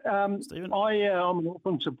 guys. Stephen? I'm an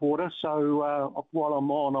Auckland supporter, so while I'm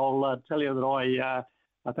on, I'll tell you that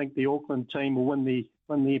I think the Auckland team will win the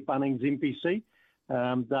Bunnings NPC.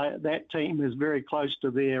 That team is very close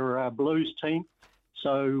to their Blues team.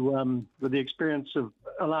 So with the experience of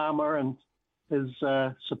Alama and his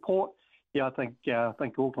support, I think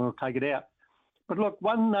Auckland will take it out. But look,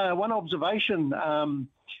 one observation,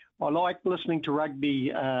 I like listening to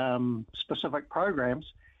rugby specific programs,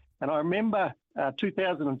 and I remember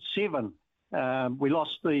 2007 we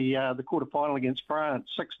lost the quarter-final against France,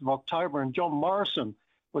 6th of October, and John Morrison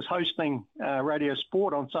was hosting Radio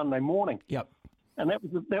Sport on Sunday morning. Yep. And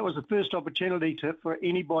that was the first opportunity for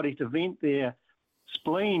anybody to vent their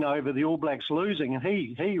spleen over the All Blacks losing, and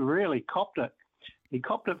he really copped it. He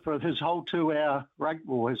copped it for his whole 2-hour rugby,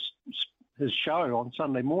 or his show on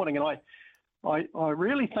Sunday morning. And I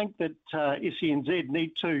really think that SENZ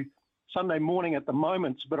need to, Sunday morning at the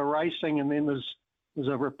moment, it's a bit of racing, and then there's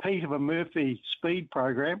a repeat of a Murphy speed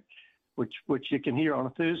program, which you can hear on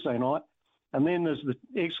a Thursday night. And then there's the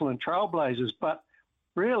excellent Trailblazers. But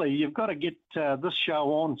really, you've got to get this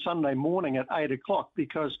show on Sunday morning at 8 o'clock,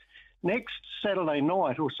 because next Saturday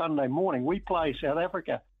night or Sunday morning, we play South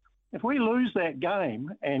Africa. If we lose that game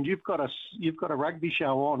and you've got a rugby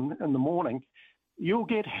show on in the morning, you'll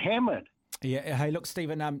get hammered. Yeah. Hey, look,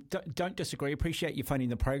 Stephen, don't disagree. Appreciate you phoning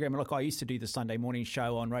the program. Look, I used to do the Sunday morning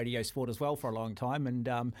show on Radio Sport as well for a long time,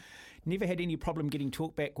 and never had any problem getting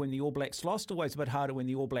talk back when the All Blacks lost. Always a bit harder when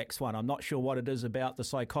the All Blacks won. I'm not sure what it is about the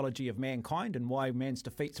psychology of mankind and why man's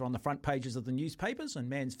defeats are on the front pages of the newspapers and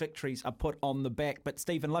man's victories are put on the back. But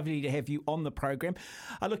Stephen, lovely to have you on the program.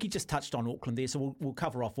 Look, you just touched on Auckland there, so we'll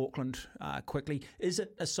cover off Auckland quickly. Is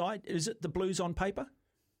it the Blues on paper?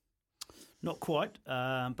 Not quite,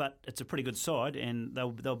 but it's a pretty good side, and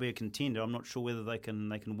they'll be a contender. I'm not sure whether they can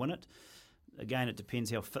win it. Again, it depends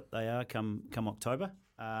how fit they are come October,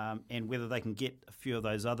 and whether they can get a few of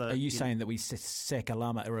those other. Are you saying that we sack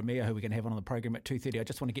Alama Iramia, who we're going to have on the program at 2:30? I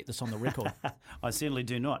just want to get this on the record. I certainly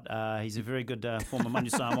do not. He's a very good former Manu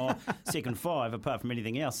Samoa second five, apart from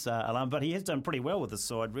anything else, Alama. But he has done pretty well with this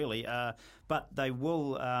side, really. But they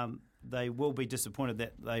will be disappointed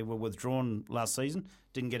that they were withdrawn last season.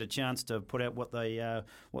 Didn't get a chance to put out what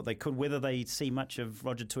they could. Whether they see much of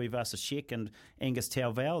Roger Tuivasa-Sheck and Angus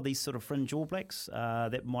Tauvau, these sort of fringe All Blacks,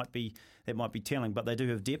 that might be telling. But they do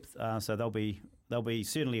have depth, so they'll be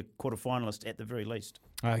certainly a quarter finalist at the very least.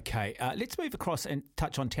 Okay, let's move across and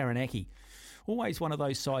touch on Taranaki. Always one of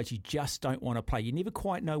those sides you just don't want to play. You never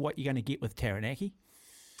quite know what you're going to get with Taranaki.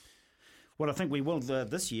 Well, I think we will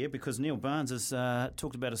this year, because Neil Barnes has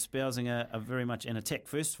talked about espousing a very much an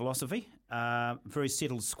attack-first philosophy. Very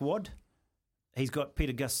settled squad. He's got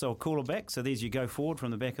Peter Gasol-Kula back, so there's you go forward from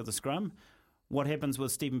the back of the scrum. What happens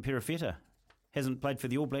with Stephen Perofeta? Hasn't played for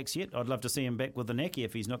the All Blacks yet. I'd love to see him back with the Naki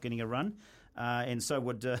if he's not getting a run, and so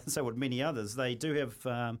would many others. They do have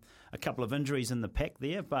a couple of injuries in the pack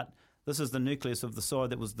there, but this is the nucleus of the side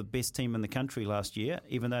that was the best team in the country last year,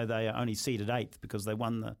 even though they are only seeded 8th because they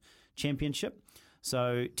won the championship.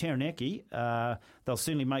 So Taranaki, they'll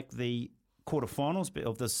certainly make the quarterfinals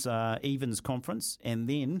of this Evens conference, and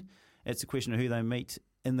then it's a question of who they meet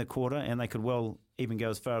in the quarter, and they could well even go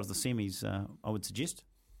as far as the semis, I would suggest.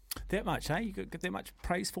 That much, eh? You could get that much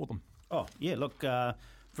praise for them. Oh, yeah, look,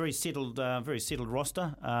 very settled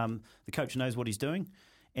roster. The coach knows what he's doing.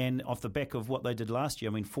 And off the back of what they did last year,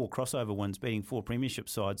 4 crossover wins, beating 4 premiership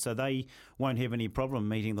sides, so they won't have any problem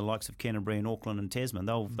meeting the likes of Canterbury and Auckland and Tasman.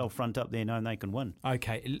 They'll front up there knowing they can win.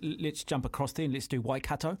 Okay, let's jump across there and let's do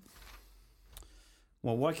Waikato.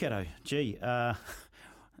 Well, Waikato,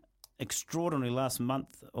 extraordinary last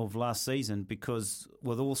month of last season, because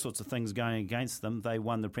with all sorts of things going against them, they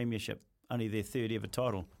won the premiership, only their 3rd ever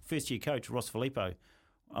title. First-year coach, Ross Filippo.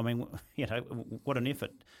 What an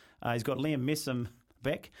effort. He's got Liam Messam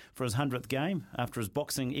back for his 100th game after his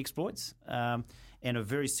boxing exploits, and a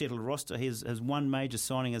very settled roster. His one major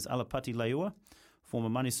signing is Alapati Leua, former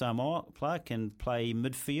Manu Samoa player, can play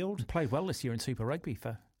midfield. He played well this year in Super Rugby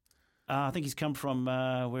for... I think he's come from,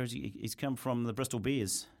 where is he? He's come from the Bristol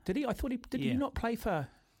Bears. Did he? I thought did he not play for...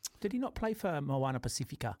 Did he not play for Moana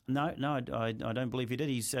Pacifica? No, I don't believe he did.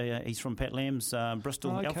 He's from Pat Lamb's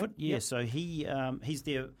Bristol outfit. Yeah, yep. So he's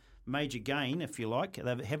their major gain, if you like.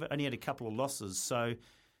 They've only had a couple of losses, so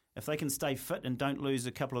if they can stay fit and don't lose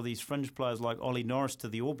a couple of these fringe players like Ollie Norris to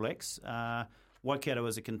the All Blacks, Waikato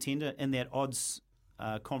is a contender in that odds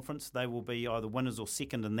conference. They will be either winners or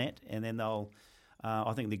second in that, and then they'll.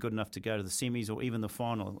 I think they're good enough to go to the semis or even the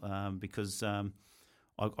final, because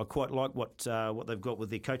I quite like what they've got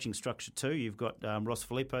with their coaching structure too. You've got Ross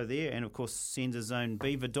Filippo there, and of course Senza's own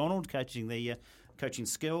Beaver Donald coaching the coaching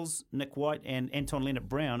skills. Nick White and Anton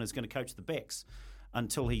Leonard-Brown is going to coach the backs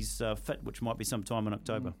until he's fit, which might be sometime in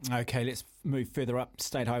October. Okay, let's move further up.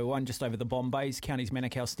 State Highway 1, just over the Bombays, Counties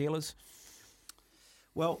Manukau Steelers.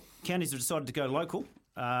 Well, counties have decided to go local,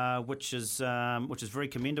 which is very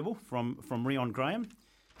commendable from Rion Graham,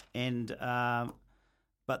 and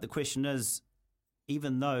but the question is,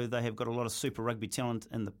 even though they have got a lot of Super Rugby talent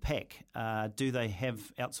in the pack, do they have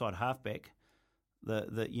outside halfback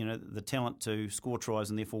the talent to score tries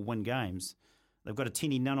and therefore win games? They've got a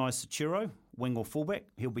Tini Nanai Sachiro, wing or fullback.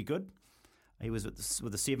 He'll be good. He was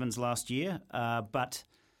with the Sevens last year, but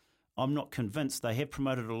I'm not convinced. They have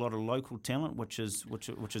promoted a lot of local talent, which is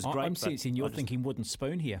great. I'm sensing you're thinking wooden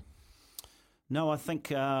spoon here. No, I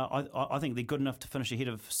think I think they're good enough to finish ahead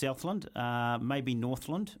of Southland, maybe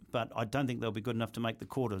Northland, but I don't think they'll be good enough to make the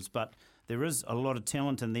quarters. But there is a lot of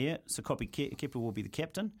talent in there. Sakopi Kepa will be the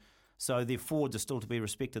captain, so their forwards are still to be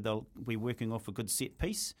respected. They'll be working off a good set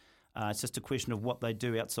piece. It's just a question of what they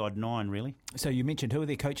do outside 9, really. So you mentioned who are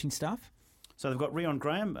their coaching staff? So they've got Rion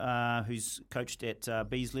Graham, who's coached at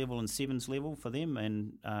B's level and Sevens level for them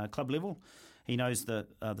and club level. He knows the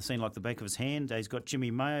scene like the back of his hand. He's got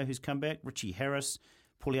Jimmy Mayo, who's come back, Richie Harris.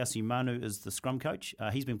 Pauliasi Manu is the scrum coach.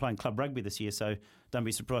 He's been playing club rugby this year, so don't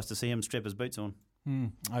be surprised to see him strap his boots on.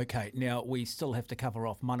 Okay, now we still have to cover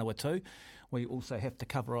off Manawatu. We also have to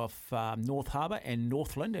cover off North Harbour and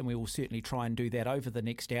Northland, and we will certainly try and do that over the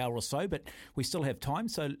next hour or so, but we still have time,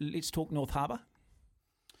 so let's talk North Harbour.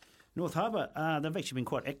 North Harbour, they've actually been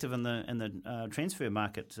quite active in the transfer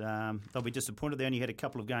market. They'll be disappointed. They only had a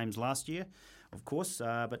couple of games last year, of course,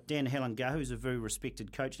 but Dan Halangahu is a very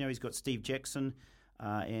respected coach now. He's got Steve Jackson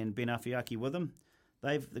and Ben Afiaki with him.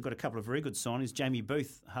 They've got a couple of very good signings. Jamie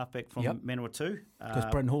Booth, halfback from Manawatu. Because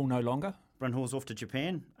Bryn Hall no longer. Bryn Hall's off to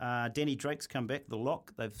Japan. Danny Drake's come back, the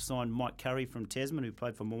lock. They've signed Mike Curry from Tasman, who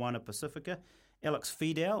played for Moana Pacifica. Alex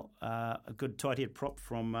Fidel, a good tight head prop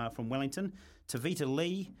from Wellington. Tavita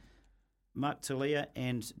Lee, Mark Talia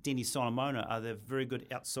and Denny Solomona are the very good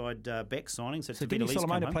outside back signings. So Denny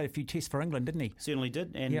Solomona played a few tests for England, didn't he? Certainly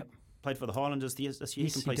did, and played for the Highlanders this year. Yes, he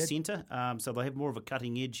can play centre, so they'll have more of a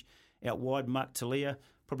cutting edge out wide. Mark Talia,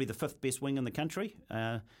 probably the 5th best wing in the country.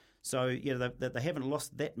 So they haven't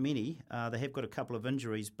lost that many. They have got a couple of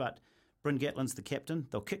injuries, but Bryn Gatlin's the captain.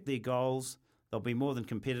 They'll kick their goals. They'll be more than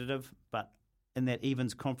competitive, but in that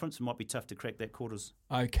Evans conference, it might be tough to crack that quarters.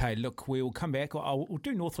 Okay, look, we'll come back. We'll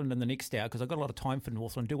do Northland in the next hour because I've got a lot of time for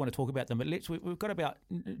Northland. I do want to talk about them, but we've got about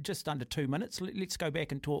just under 2 minutes. Let's go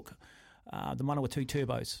back and talk the Manawatu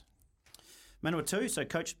Turbos. Manawatu, so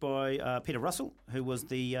coached by Peter Russell, who was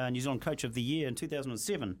the New Zealand Coach of the Year in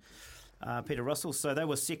 2007. Peter Russell, so they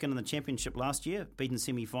were second in the championship last year, beaten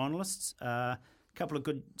semi-finalists. A couple of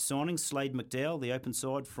good signings, Slade McDowell, the open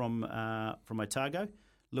side from Otago.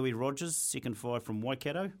 Louis Rogers, second five from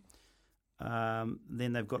Waikato.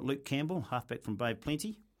 Then they've got Luke Campbell, halfback from Bay of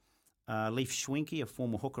Plenty. Leif Schwenke, a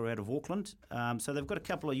former hooker out of Auckland. So they've got a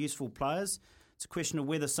couple of useful players. It's a question of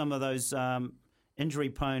whether some of those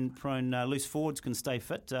injury-prone loose forwards can stay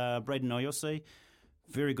fit. Braden Oyose,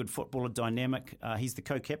 very good footballer, dynamic. He's the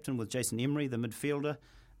co-captain with Jason Emery, the midfielder.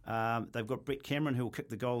 They've got Brett Cameron, who will kick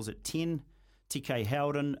the goals at 10. TK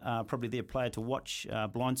Howden, probably their player to watch,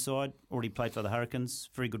 blindside, already played for the Hurricanes,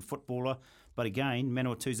 very good footballer. But again,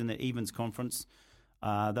 Manawatu's in the Evans Conference.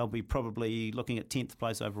 They'll be probably looking at 10th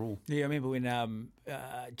place overall. Yeah, I remember when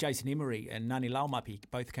Jason Emery and Nani Laumapi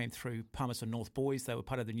both came through Palmerston North Boys. They were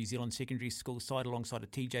part of the New Zealand secondary school side alongside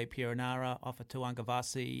of TJ Perenara, Ofa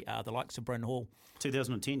Tuangavasi, the likes of Bryn Hall.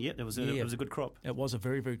 2010, it was a good crop. It was a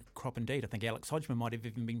very, very good crop indeed. I think Alex Hodgman might have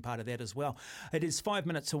even been part of that as well. It is 5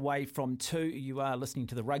 minutes away from 2. You are listening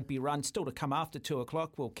to the Rugby Run. Still to come after 2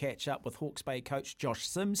 o'clock, we'll catch up with Hawke's Bay coach Josh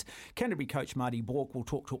Sims, Canterbury coach Marty Bork. We'll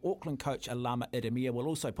talk to Auckland coach Alama Idemia. We'll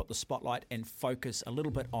also put the spotlight and focus a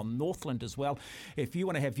little bit on Northland as well. If you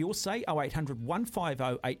want to have your say, 0800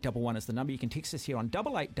 150 811 is the number. You can text us here on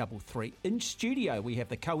 8833. In studio, we have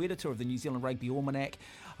the co-editor of the New Zealand Rugby Almanac,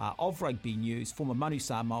 of Rugby News, former Manu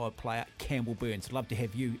Samoa player Campbell Burns. Love to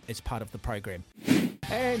have you as part of the program.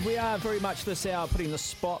 And we are very much this hour putting the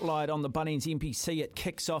spotlight on the Bunnings NPC. It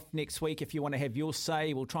kicks off next week. If you want to have your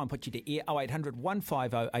say, we'll try and put you to air. 0800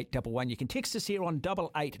 150 811. You can text us here on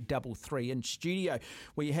 8833. In studio,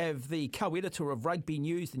 we have the co-editor of Rugby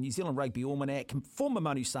News, the New Zealand Rugby Almanac, former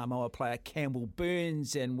Manu Samoa player Campbell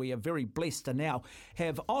Burns, and we are very blessed to now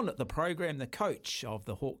have on the program the coach of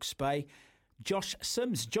the Hawke's Bay, Josh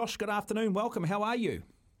Sims. Josh, good afternoon. Welcome. How are you?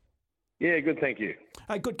 Yeah, good, thank you.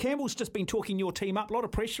 Good. Campbell's just been talking your team up. A lot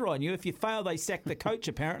of pressure on you. If you fail, they sack the coach,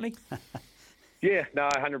 apparently. Yeah, no,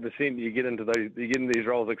 100%. You get into these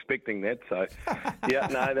roles expecting that. So, yeah,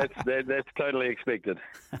 no, that's totally expected.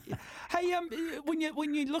 Hey,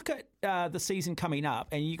 when you look at the season coming up,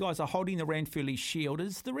 and you guys are holding the Ranfurly Shield,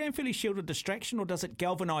 is the Ranfurly Shield a distraction, or does it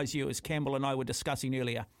galvanise you, as Campbell and I were discussing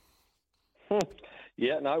earlier?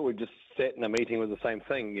 Yeah, no, we've just sat in a meeting with the same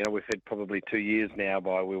thing. You know, we've had probably 2 years now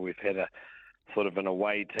by where we've had a sort of an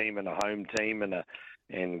away team and a home team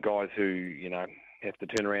and guys who, you know, have to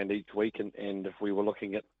turn around each week. And if we were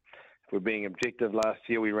looking at, if we're being objective, last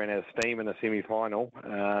year we ran out of steam in the semi-final,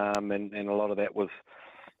 and a lot of that was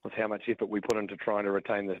how much effort we put into trying to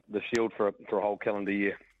retain the Shield for a whole calendar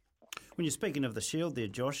year. When you're speaking of the Shield there,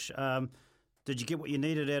 Josh, did you get what you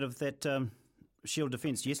needed out of that Shield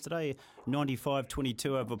defence yesterday? 95-22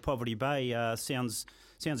 over Poverty Bay sounds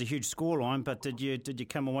a huge scoreline, but did you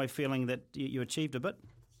come away feeling that you achieved a bit?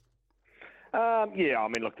 Yeah, I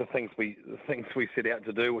mean, look, the things we set out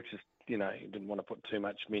to do, which is, you know, you didn't want to put too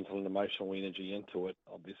much mental and emotional energy into it.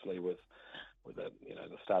 Obviously, with the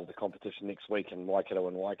start of the competition next week in Waikato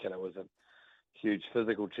was a huge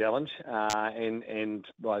physical challenge, and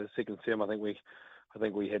by the second term, I think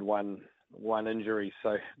we had one injury.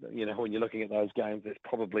 So, you know, when you're looking at those games, that's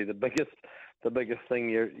probably the biggest thing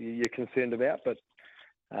you're concerned about. But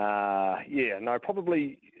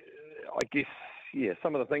probably, I guess,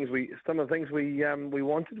 some of the things we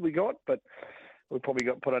wanted, we got, but we probably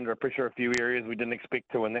got put under pressure a few areas we didn't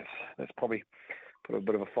expect to, and that's probably put a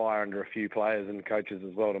bit of a fire under a few players and coaches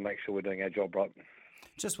as well to make sure we're doing our job right.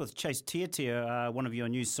 Just with Chase Tiatia, one of your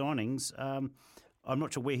new signings, I'm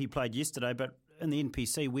not sure where he played yesterday, but in the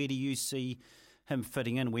NPC, where do you see him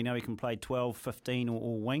fitting in? We know he can play 12, 15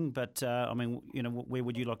 or wing, but I mean, you know, where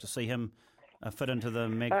would you like to see him fit into the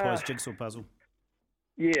Magpies jigsaw puzzle?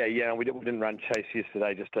 Yeah, we didn't run Chase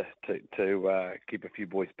yesterday just to keep a few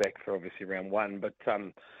boys back for obviously round one. But I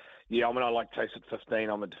mean, I like Chase at 15.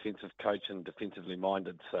 I'm a defensive coach and defensively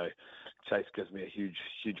minded, so Chase gives me a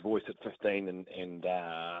huge voice at 15, and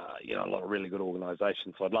a lot of really good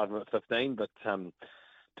organisation. So I'd love him at 15, but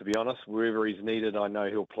to be honest, wherever he's needed, I know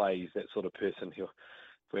he'll play. He's that sort of person. If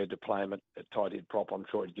we had to play him at tight head prop, I'm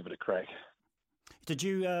sure he'd give it a crack. Did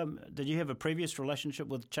you have a previous relationship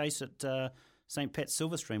with Chase at St. Pat's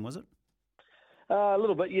Silverstream, was it? A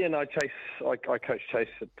little bit, yeah. No, Chase. I coached Chase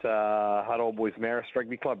at Hutt Old Boys Marist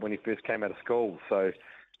Rugby Club when he first came out of school. So,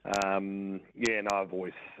 I've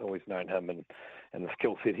always known him and the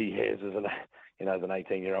skill set he has as an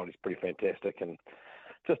 18-year-old. He's pretty fantastic, and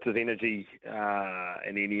just his energy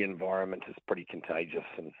in any environment is pretty contagious.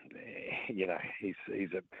 And you know,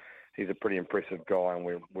 he's a pretty impressive guy, and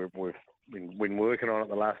we've been working on it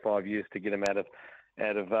the last 5 years to get him out of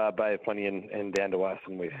Bay of Plenty and down to us,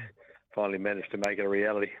 and we've finally managed to make it a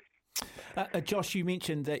reality. Josh, you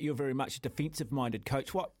mentioned that you're very much a defensive-minded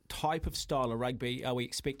coach. What type of style of rugby are we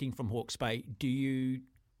expecting from Hawke's Bay? Do you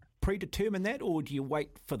predetermine that, or do you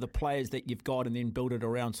wait for the players that you've got and then build it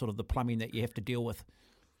around sort of the plumbing that you have to deal with?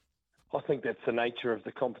 I think that's the nature of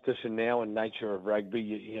the competition now and nature of rugby.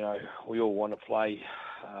 You know, we all want to play,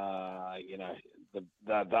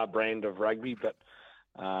 the brand of rugby, but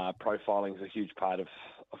profiling is a huge part of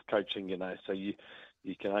coaching. You know, so you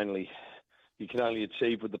can only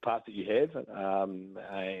achieve with the part that you have,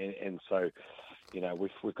 and so, you know,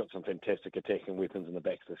 we've got some fantastic attacking weapons in the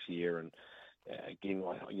backs this year, and again,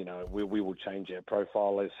 you know, we will change our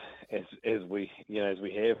profile as we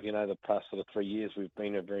have. You know, the past sort of 3 years we've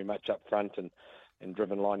been very much up front and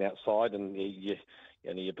driven line outside, and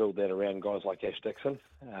you build that around guys like Ash Dixon,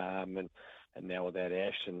 and now with that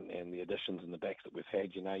Ash and the additions in the backs that we've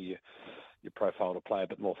had, you know, your profile to play a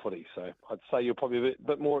bit more footy. So I'd say you're probably a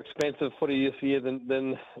bit more expansive footy this year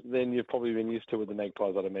than you've probably been used to with the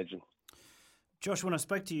Magpies, I'd imagine. Josh, when I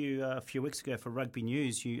spoke to you a few weeks ago for Rugby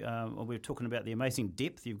News, we were talking about the amazing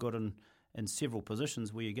depth you've got in several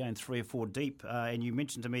positions where you're going 3 or 4 deep, and you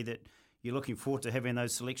mentioned to me that you're looking forward to having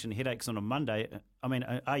those selection headaches on a Monday. I mean,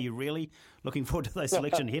 are you really looking forward to those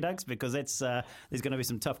selection headaches? Because that's there's going to be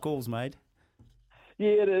some tough calls made.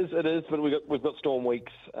 Yeah, it is. But we've got Storm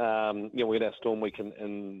weeks. We had our Storm week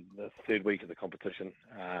in the 3rd week of the competition,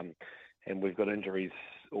 and we've got injuries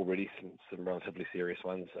already, some relatively serious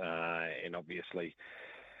ones, and obviously,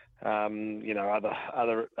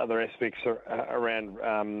 other aspects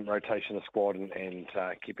around rotation of squad and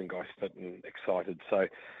keeping guys fit and excited. So,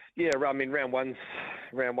 yeah, I mean, round one's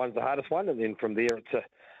the hardest one, and then from there it's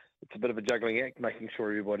a bit of a juggling act, making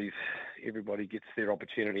sure everybody gets their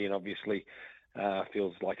opportunity, and obviously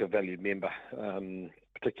feels like a valued member,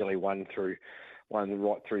 particularly one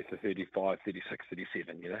right through to 35, 36,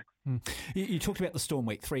 37, you know. You talked about the Storm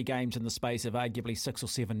week, 3 games in the space of arguably 6 or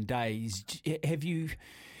 7 days.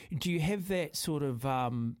 Do you have that sort of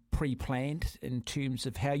pre-planned in terms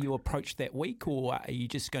of how you approach that week, or are you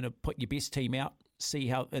just going to put your best team out, see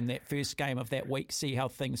how in that first game of that week, see how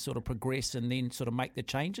things sort of progress and then sort of make the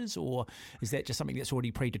changes, or is that just something that's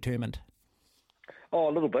already predetermined? Oh,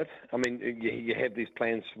 a little bit. I mean, you have these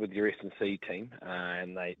plans with your S&C team,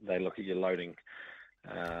 and they look at your loading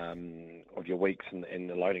of your weeks and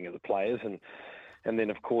the loading of the players, and then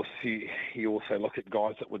of course you also look at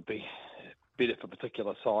guys that would be better for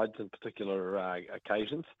particular sides and particular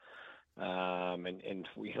occasions, and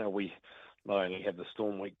we not only have the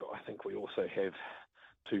Storm week, but I think we also have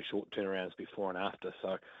 2 short turnarounds before and after.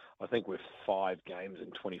 So I think we're 5 games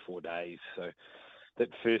in 24 days. So that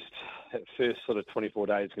first sort of 24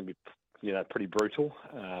 days is going to be pretty brutal,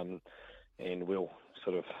 and we'll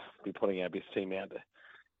sort of be putting our best team out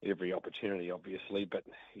every opportunity, obviously. But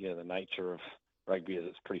the nature of rugby is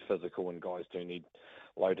it's pretty physical, and guys do need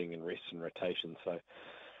loading and rest and rotation. So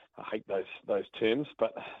I hate those terms,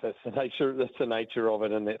 but that's the nature. That's the nature of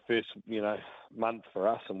it in that first month for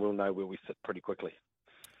us, and we'll know where we sit pretty quickly.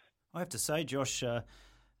 I have to say, Josh,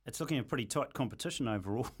 it's looking a pretty tight competition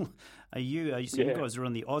overall. You guys are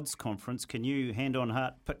in the odds conference. Can you, hand on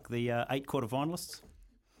heart, pick the 8 quarterfinalists?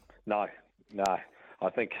 No. I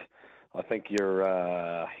think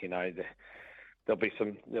you're. There'll be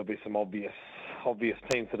some obvious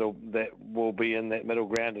teams that will be in that middle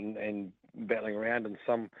ground and battling around, and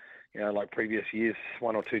some, like previous years,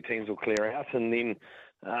 1 or 2 teams will clear out. And then,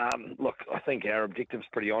 look, I think our objective's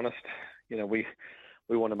pretty honest.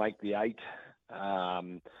 We want to make the 8,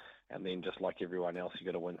 and then just like everyone else, you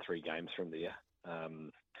got to win 3 games from there,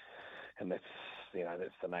 and that's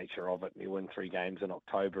the nature of it. You win 3 games in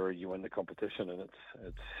October, you win the competition, and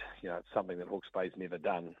it's something that Hawke's Bay's never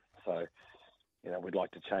done. So, we'd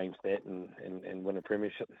like to change that and win a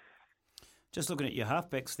premiership. Just looking at your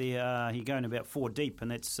halfbacks there, you're going about 4 deep,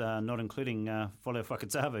 and that's not including Folio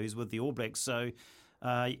Fakatava, who's with the All Blacks. So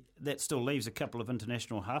that still leaves a couple of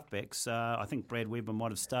international halfbacks. I think Brad Weber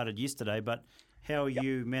might have started yesterday, but how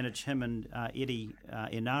you manage him and Eddie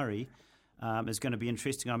Inari is going to be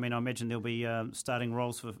interesting. I mean, I imagine there'll be starting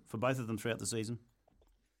roles for both of them throughout the season.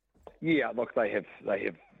 Yeah, look, they have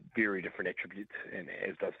very different attributes, and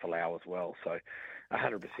as does Folau as well. So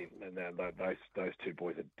 100%. And those 2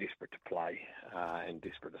 boys are desperate to play and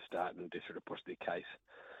desperate to start and desperate to push their case.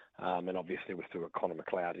 And obviously we've still got Connor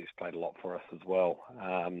McLeod, who's played a lot for us as well.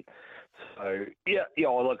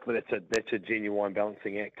 Look, that's a genuine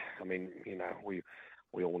balancing act. I mean,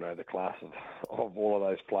 we all know the class of all of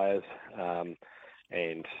those players,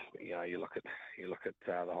 and you look at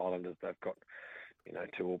the Highlanders. They've got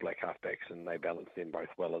 2 All Black halfbacks, and they balance them both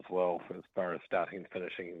well as well, as far as starting and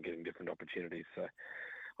finishing and getting different opportunities. So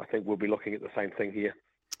I think we'll be looking at the same thing here.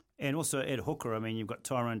 And also at hooker, I mean, you've got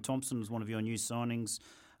Tyrone Thompson as one of your new signings.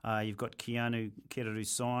 You've got Keanu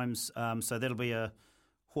Kereru-Symes. So that'll be a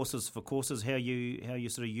horses for courses. How you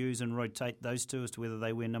sort of use and rotate those 2 as to whether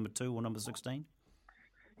they wear number 2 or number 16.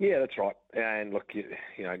 Yeah, that's right. And look,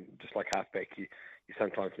 just like halfback, you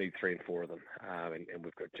sometimes need 3 and 4 of them. And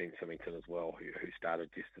we've got Gene Symington as well, who started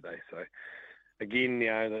yesterday. So again,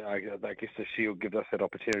 I guess the Shield gives us that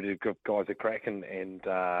opportunity to give guys a crack, and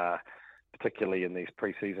particularly in these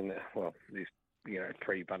pre-season, these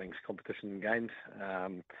pre-Bunnings competition games,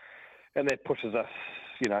 and that pushes us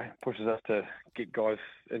to get guys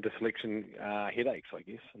into selection headaches, I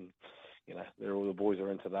guess. And all the boys are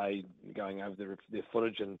in today, going over their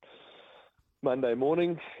footage, and Monday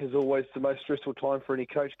morning is always the most stressful time for any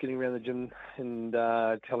coach, getting around the gym and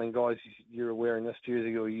telling guys you're wearing this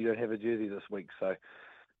jersey or you don't have a jersey this week. So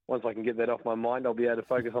once I can get that off my mind, I'll be able to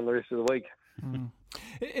focus on the rest of the week.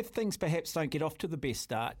 If things perhaps don't get off to the best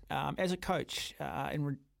start, as a coach, in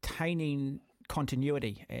retaining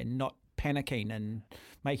continuity and not panicking and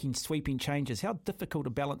making sweeping changes, how difficult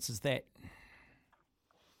a balance is that?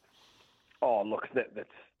 Oh, look,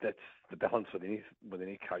 that's the balance with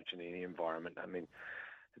any coach in any environment. I mean,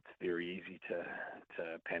 it's very easy to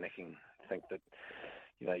panic and think that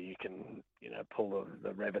you can pull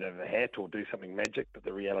the rabbit out of a hat or do something magic, but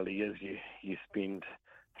the reality is you spend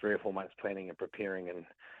 3 or 4 months planning and preparing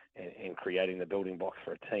and creating the building blocks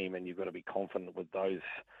for a team, and you've got to be confident with those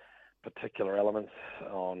particular elements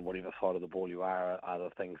on whatever side of the ball you are the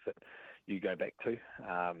things that you go back to,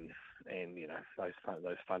 and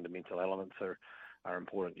those fundamental elements are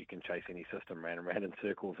important. You can chase any system round and round in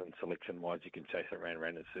circles, and selection-wise, you can chase it round and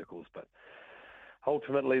round in circles. But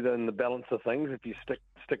ultimately, then the balance of things, if you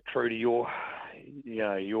stick true to your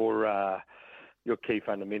key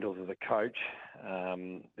fundamentals as a coach,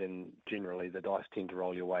 then generally the dice tend to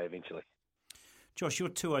roll your way eventually. Josh, your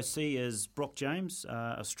 2OC is Brock James,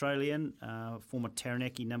 Australian, former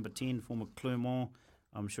Taranaki number 10, former Clermont.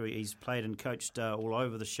 I'm sure he's played and coached all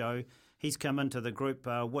over the show. He's come into the group.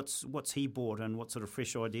 What's he brought, and what sort of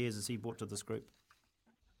fresh ideas has he brought to this group?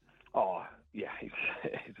 Oh, yeah, he's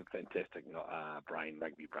a fantastic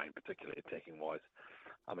rugby brain, particularly attacking-wise.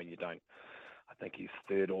 I mean, I think he's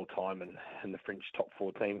third all-time in the French top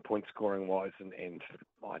 14 point scoring-wise, and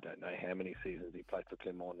I don't know how many seasons he played for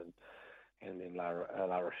Clermont and then La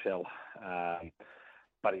Rochelle.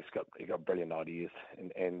 But he's got brilliant ideas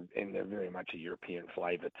and they're very much a European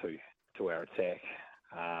flavour to our attack.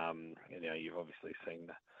 You've obviously seen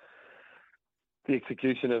the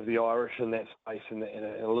execution of the Irish in that space and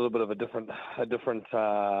a little bit of a different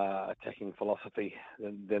attacking philosophy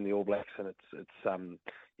than the All Blacks, and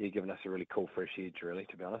it's given us a really cool fresh edge, really,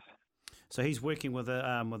 to be honest. So he's working with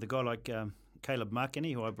a guy like Caleb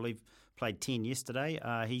Markini, who I believe played 10 yesterday.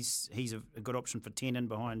 He's a good option for 10 in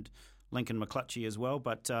behind Lincoln McClutchie as well.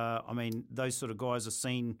 But those sort of guys are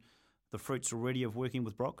seeing the fruits already of working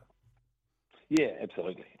with Brock. Yeah,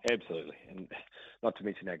 absolutely, and not to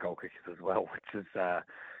mention our goal kickers as well, which is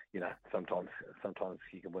sometimes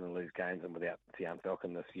you can win and lose games, and without Tian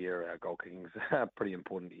Falcon this year, our goal kicking is pretty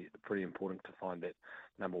important to find that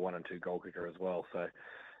number 1 and 2 goal kicker as well. So.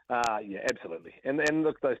 Absolutely. And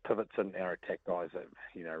look, those pivots and our attack guys that,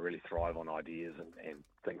 really thrive on ideas and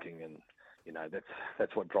thinking, and,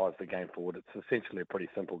 that's what drives the game forward. It's essentially a pretty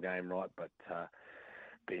simple game, right? But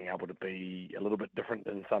being able to be a little bit different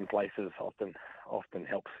in some places often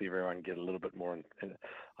helps everyone get a little bit more,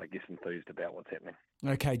 enthused about what's happening.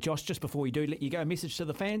 Okay, Josh, just before we do let you go, a message to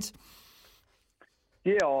the fans?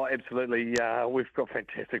 Yeah, absolutely. We've got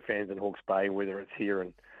fantastic fans in Hawke's Bay, whether it's here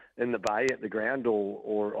in the Bay at the ground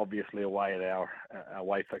or obviously away at our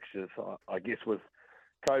away fixtures. I guess with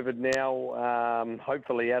COVID now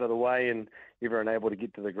hopefully out of the way and everyone able to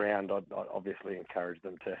get to the ground, I'd obviously encourage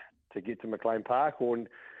them to get to McLean Park or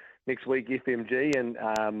next week FMG and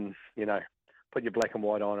put your black and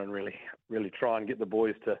white on and really try and get the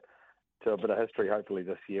boys to a bit of history. Hopefully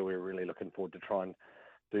this year we're really looking forward to try and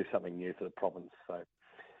do something new for the province. So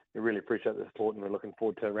we really appreciate the support and we're looking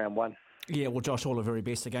forward to round 1. Yeah, well, Josh, all the very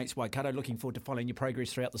best against Waikato. Looking forward to following your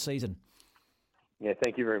progress throughout the season. Yeah,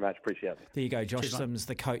 thank you very much. Appreciate it. There you go, Josh Sims,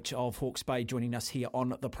 the coach of Hawke's Bay, joining us here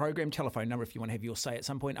on the program. Telephone number if you want to have your say at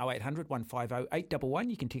some point, 0800 150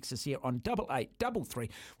 811. You can text us here on 8833.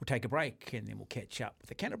 We'll take a break and then we'll catch up with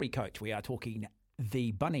the Canterbury coach. We are talking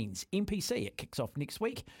the Bunnings NPC. It kicks off next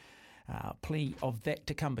week. Plenty of that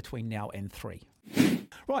to come between now and 3.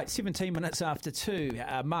 Right, 17 minutes after 2.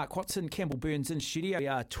 Mark Watson, Campbell Burns in studio. We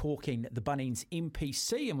are talking the Bunnings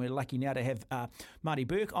NPC, and we're lucky now to have Marty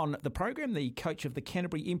Burke on the program, the coach of the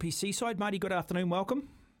Canterbury NPC side. Marty, good afternoon, welcome.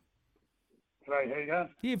 G'day, how you going?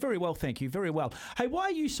 Yeah, very well, thank you, very well. Hey, why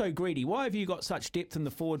are you so greedy? Why have you got such depth in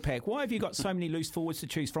the forward pack? Why have you got so many loose forwards to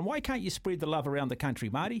choose from? Why can't you spread the love around the country,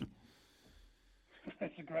 Marty?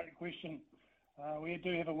 That's a great question. We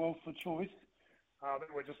do have a wealth of choice. But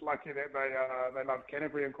we're just lucky that they love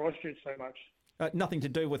Canterbury and Christchurch so much. Nothing to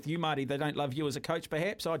do with you, Marty. They don't love you as a coach,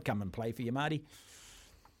 perhaps. I'd come and play for you, Marty.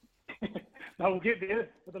 No, we'll get there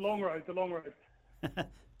with the long road.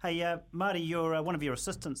 Hey, Marty, one of your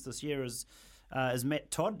assistants this year is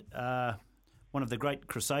Matt Todd, one of the great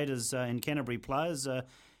Crusaders and Canterbury players.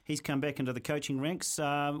 He's come back into the coaching ranks.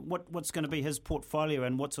 What's going to be his portfolio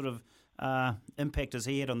and what sort of impact has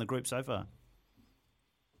he had on the group so far?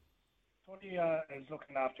 Toddy is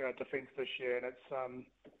looking after our defence this year, and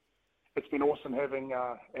it's been awesome having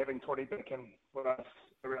Toddy back in with us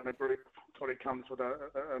around the group. Toddy comes with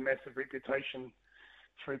a massive reputation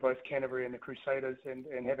through both Canterbury and the Crusaders, and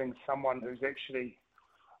having someone who's actually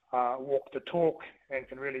walked the talk and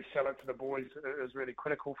can really sell it to the boys is really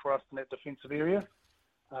critical for us in that defensive area.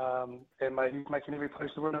 And he's making every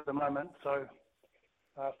post to win at the moment, so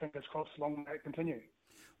fingers crossed, long may it continue.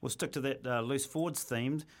 We'll stick to that loose forwards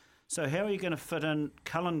themed. So how are you going to fit in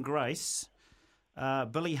Cullen Grace,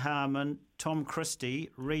 Billy Harmon, Tom Christie,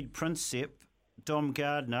 Reid Prinsep, Dom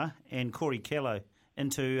Gardner and Corey Kello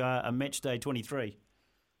into a match day 23?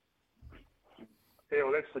 Yeah,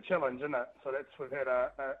 well, that's the challenge, isn't it? So we've had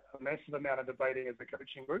a massive amount of debating as a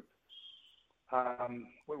coaching group.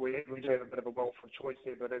 We do have a bit of a wealth of choice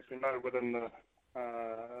here, but as we know within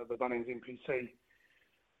the Bunnings NPC,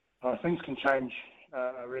 things can change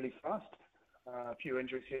really fast. A few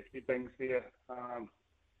injuries here, a few things there.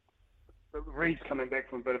 Reid's coming back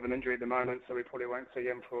from a bit of an injury at the moment, so we probably won't see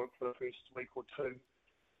him for the first week or two.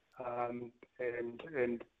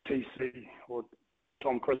 And TC or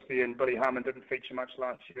Tom Christie and Billy Harmon didn't feature much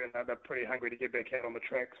last year, and they're pretty hungry to get back out on the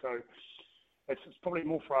track. So it's probably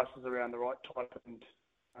more for us is around the right type and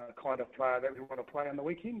kind of player that we want to play on the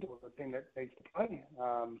weekend, or the team that needs to play.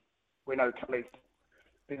 We know Kelly's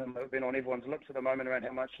been on everyone's lips at the moment around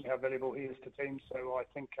how much and how valuable he is to teams. So I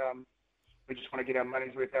think we just want to get our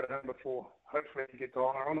money's worth out of him before hopefully he gets the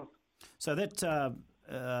honour on us. So that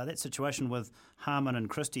that situation with Harmon and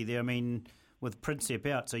Christie there, I mean, with Prinsep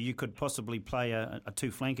out, so you could possibly play a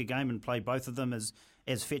two-flanker game and play both of them as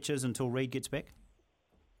fetchers until Reid gets back?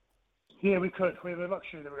 Yeah, we could. We have the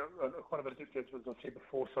luxury that we've got quite a bit of depth, as I said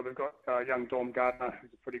before. So we've got young Dom Gardner,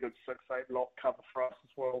 who's a pretty good 6'8" lock cover for us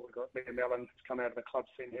as well. We've got Liam Allen, who's come out of the club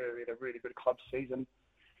scene here. We had a really good club season.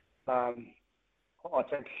 I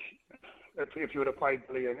think if you were to play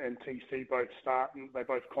Billy and TC both start, and they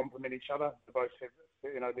both complement each other. They both have,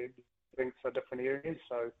 their strengths are different areas.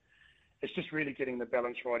 So it's just really getting the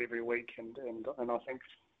balance right every week. And I think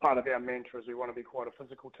part of our mantra is we want to be quite a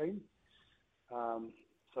physical team.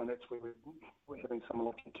 So that's where we're having someone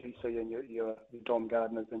like TC and your Dom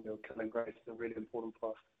Gardners and your Killing Grace is a really important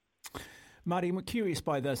for us. Marty, I'm curious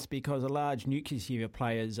by this because a large nucleus here of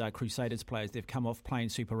players, Crusaders players, they've come off playing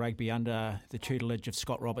Super Rugby under the tutelage of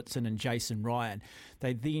Scott Robertson and Jason Ryan.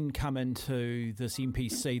 They then come into this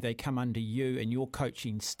NPC, they come under you and your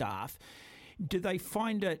coaching staff. Do they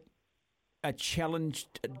find it a challenge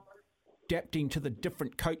adapting to the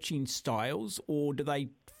different coaching styles, or do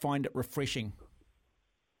they find it refreshing?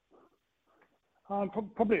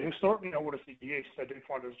 Probably historically, I would have said yes, they do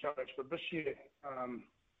find it a challenge. But this year,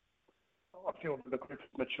 I feel that the group has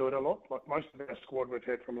matured a lot. Like most of our squad we've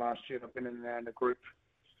had from last year, they've been in and out of the group.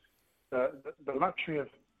 The luxury of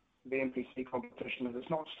the NPC competition is it's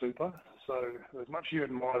not super. So as much as you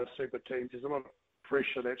admire the super teams, there's a lot of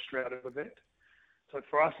pressure that's shrouded with that. So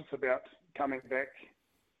for us, it's about coming back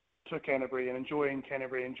to Canterbury and enjoying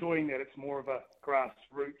that it's more of a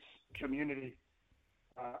grassroots community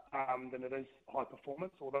than it is high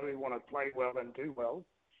performance. Although we want to play well and do well,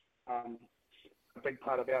 a big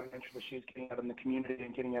part of our mantra this year is getting out in the community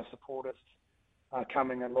and getting our supporters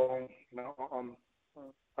coming along.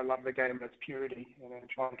 I love the game in its purity, and then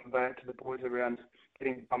try and convey it to the boys around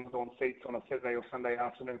getting bums on seats on a Saturday or Sunday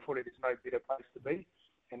afternoon footy. There's no better place to be,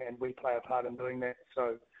 and we play a part in doing that.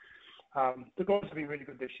 So the guys have been really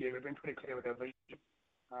good this year. We've been pretty clear with our vision,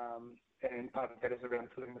 and part of that is around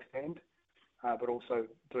filling the stand. But also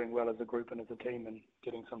doing well as a group and as a team and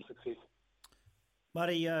getting some success.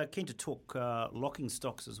 Marty, keen to talk locking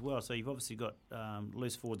stocks as well. So you've obviously got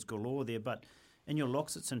loose forwards galore there, but in your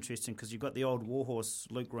locks it's interesting because you've got the old warhorse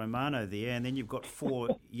Luke Romano there, and then you've got four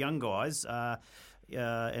young guys,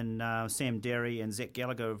 and Sam Derry and Zach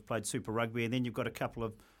Gallagher have played Super Rugby, and then you've got a couple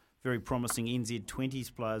of very promising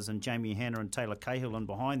NZ20s players and Jamie Hanna and Taylor Cahill in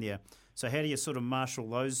behind there. So how do you sort of marshal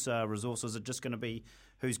those resources? Is it just going to be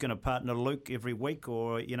who's going to partner Luke every week,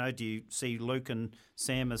 or do you see Luke and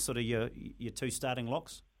Sam as sort of your two starting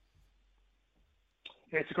locks?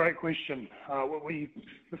 Yeah, it's a great question. We've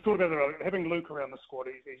thought about it. Having Luke around the squad,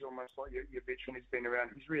 he's almost like your veteran. He's been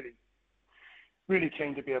around. He's really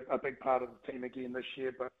keen to be a big part of the team again this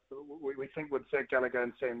year. But we think with Zach Gallagher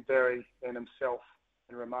and Sam Derry and himself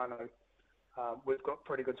and Romano, we've got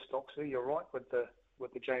pretty good stocks there. You're right with the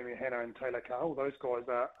Jamie Hanna and Taylor Cahill. Those guys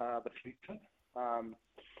are the future.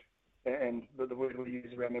 And the word we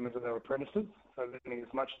use around them is that they're apprentices, so learning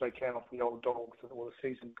as much as they can off the old dogs or the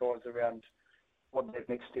seasoned guys around what that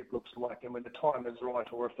next step looks like. And when the time is right,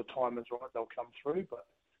 or if the time is right, they'll come through. But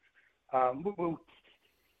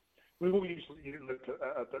we will use Luke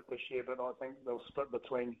a bit this year, but I think they'll split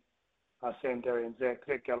between Sam Derry and Zach.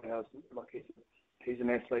 Zach Gallagher, he's an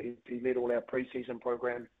athlete. He led all our pre-season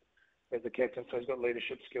program as a captain, so he's got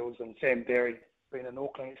leadership skills. And Sam Derry, being in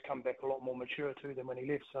Auckland, he's come back a lot more mature too than when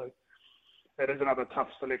he left. So that is another tough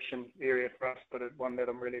selection area for us, but one that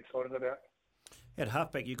I'm really excited about. At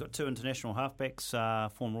halfback, you've got two international halfbacks,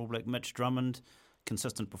 former All Black Mitch Drummond,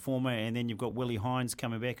 consistent performer, and then you've got Willie Hines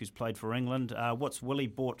coming back, who's played for England. What's Willie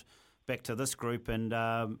brought back to this group, and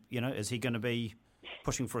is he going to be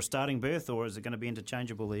pushing for a starting berth, or is it going to be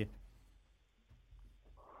interchangeable there?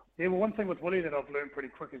 Yeah, well, one thing with Willie that I've learned pretty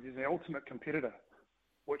quick is he's an ultimate competitor,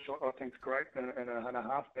 which I think is great in a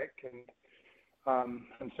halfback, and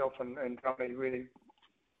himself and Drummond really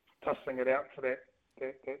tussling it out for that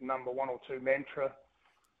number one or two mantra.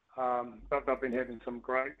 They've been having some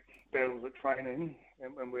great battles at training,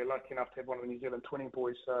 and we're lucky enough to have one of the New Zealand 20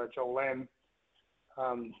 boys, Joel Lamb,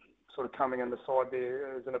 sort of coming in the side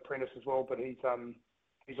there as an apprentice as well, but he's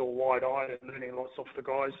all wide-eyed and learning lots off the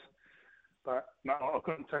guys. But no, I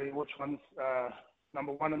couldn't tell you which one's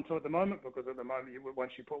number one until at the moment, because at the moment,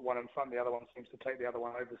 once you put one in front, the other one seems to take the other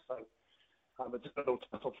one over. So it's a little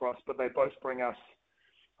tough for us, but they both bring us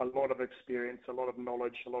a lot of experience, a lot of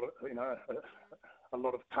knowledge, a lot of a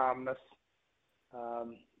lot of calmness,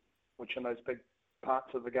 which in those big parts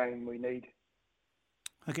of the game we need.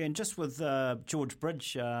 Okay, and just with George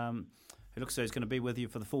Bridge, who looks like he's going to be with you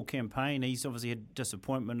for the full campaign, he's obviously had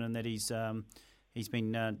disappointment in that he's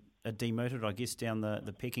been demoted, I guess, down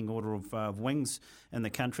the pecking order of wings in the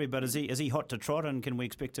country. But is he hot to trot, and can we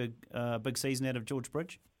expect a big season out of George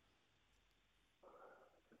Bridge?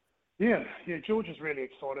 Yeah, George is really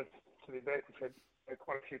excited to be back. We've had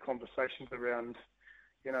quite a few conversations around,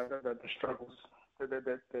 the struggles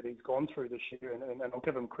that he's gone through this year, and I'll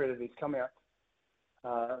give him credit. He's come out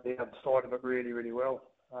the other side of it really, really well.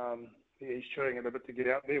 He's chewing it a bit to get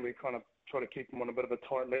out there. We kind of try to keep him on a bit of a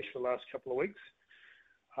tight leash for the last couple of weeks.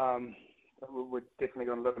 We're definitely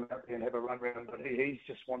going to let him out there and have a run around, but he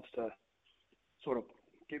just wants to sort of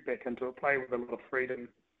get back into it, play with a lot of freedom,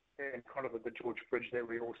 and kind of the George Bridge that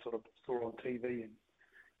we all sort of saw on TV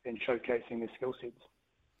and showcasing their skill sets.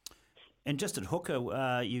 And just at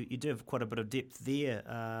hooker, you do have quite a bit of depth there.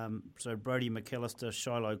 So Brodie McAllister,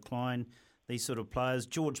 Shiloh Klein, these sort of players.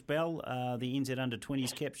 George Bell, the NZ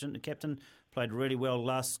Under-20s captain, played really well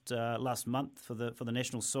last month for the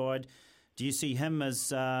national side. Do you see him as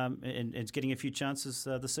getting a few chances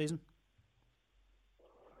this season?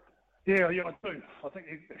 Yeah, I do. I think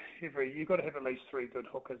you've got to have at least 3 good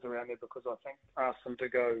hookers around there, because I think ask them to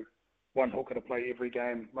go one hooker to play every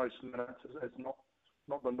game, most minutes, is not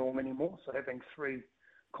the norm anymore. So having 3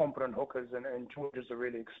 competent hookers, and George is a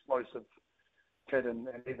really explosive kid, and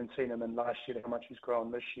even seen him in last year, how much he's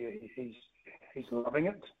grown this year. He's loving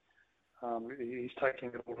it. He's taking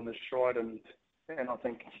it all in his stride, and I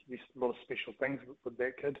think there's a lot of special things with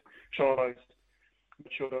that kid. Shiloh's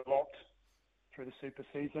matured a lot through the super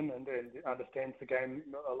season and understands the game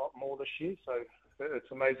a lot more this year. So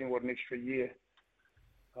it's amazing what an extra year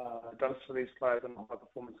does for these players in a high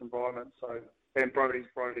performance environment. So, and Brodie's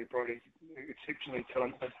exceptionally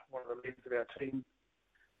talented, one of the leaders of our team.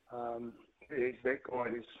 He's that guy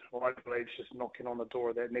who's, I believe, just knocking on the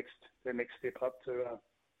door of that next step up to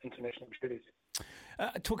international duties.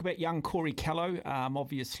 Talk about young Corey Callow,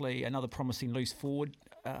 obviously another promising loose forward.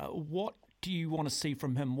 What do you want to see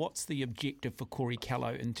from him? What's the objective for Corey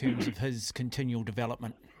Callow in terms of his continual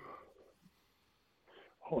development?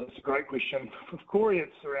 Oh, that's a great question. For Corey,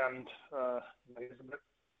 it's around,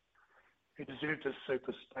 he deserved his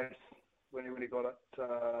super space when he got it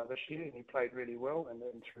this year, and he played really well, and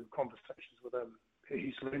then through conversations with him,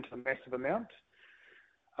 he's learned a massive amount.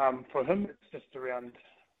 For him, it's just around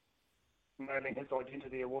nailing his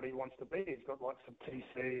identity of what he wants to be. He's got likes of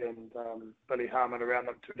TC and Billy Harmon around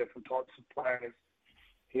him, 2 different types of players.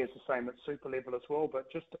 He has the same at super level as well,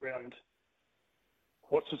 but just around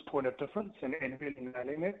what's his point of difference and really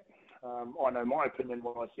nailing it. I know my opinion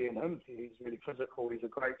when I see in him. He's really physical. He's a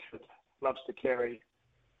great kid, loves to carry,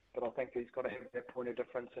 but I think he's got to have that point of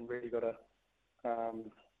difference and really got to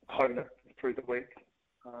hone it through the week.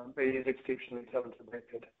 He is exceptionally talented, that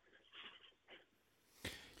kid.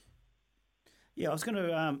 Yeah, I was going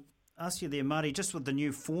to ask you there, Marty, just with the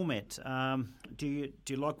new format, do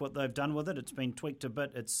you like what they've done with it? It's been tweaked a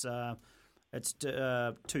bit. It's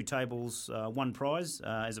 2 tables, 1 prize,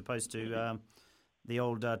 as opposed to the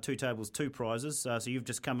old 2 tables, 2 prizes. So you've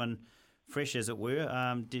just come in fresh, as it were.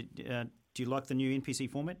 Do you like the new NPC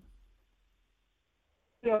format?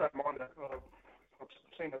 Yeah, I don't mind it. I've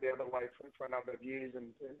seen it the other way for a number of years,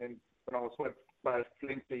 and when I was with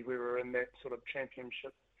Flinty, we were in that sort of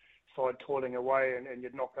championship side toiling away, and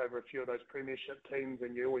you'd knock over a few of those premiership teams,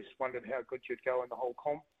 and you always wondered how good you'd go in the whole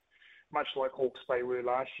comp, much like Hawke's Bay were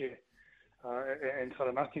last year, and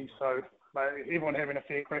Taranaki. So everyone having a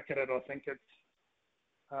fair crack at it, I think it's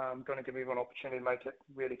going to give everyone an opportunity to make it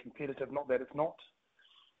really competitive. Not that it's not.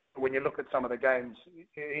 But when you look at some of the games,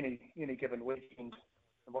 any given weekend,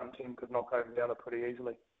 one team could knock over the other pretty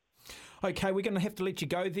easily. Okay, we're going to have to let you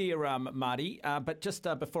go there, Marty. But just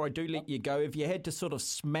before I do let you go, have you had to sort of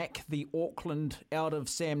smack the Auckland out of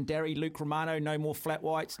Sam Darry, Luke Romano, no more flat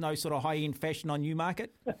whites, no sort of high-end fashion on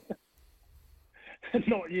Newmarket?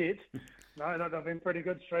 Not yet. No, they've been pretty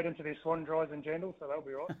good, straight into their swan dries and jandals, so they'll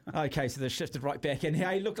be right. Okay, so they've shifted right back in.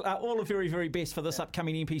 Hey, look, all the very, very best for this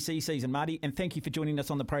upcoming NPC season, Marty, and thank you for joining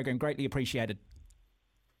us on the program. Greatly appreciated.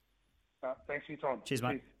 Thanks for your time. Cheers,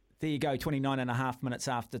 mate. There you go, 29 and a half minutes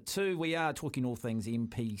after 2. We are talking all things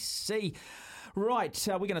NPC. Right,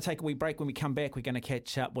 we're going to take a wee break. When we come back, we're going to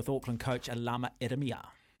catch up with Auckland coach Alama Ieremia.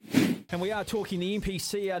 And we are talking the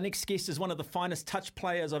NPC. Our next guest is one of the finest touch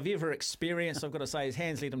players I've ever experienced. I've got to say, his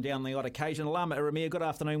hands let him down the odd occasion. Alama Ieremia, good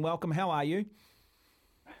afternoon. Welcome. How are you?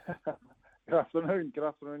 Good afternoon,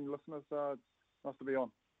 listeners. Nice to be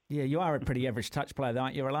on. Yeah, you are a pretty average touch player,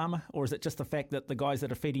 aren't you, Alama? Or is it just the fact that the guys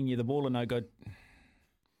that are feeding you the ball are no good?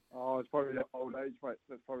 Oh, it's probably that old age, mate.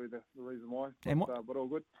 That's probably the reason why. But all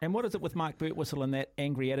good. And what is it with Mark Birtwistle and that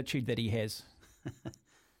angry attitude that he has?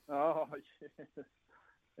 Oh, yes.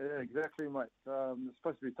 Yeah, exactly, mate. It's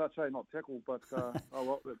supposed to be touch, not tackle, but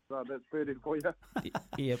that's birdie for you.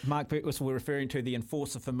 Yeah, Mark Pertwis were referring to the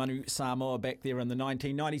enforcer for Manu Samoa back there in the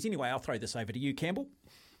 1990s. Anyway, I'll throw this over to you, Campbell.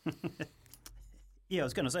 Yeah, I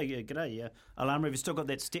was going to say, g'day. Alama, have you still got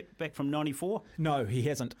that step back from 94? No, he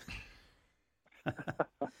hasn't.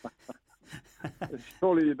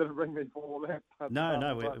 Surely you didn't bring me for all that.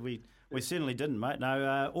 No, we certainly didn't, mate.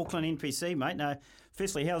 No, Auckland NPC, mate. No,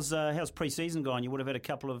 firstly, how's pre-season gone? You would have had a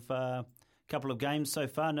couple of games so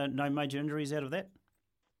far. No major injuries out of that.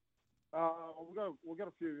 We'll get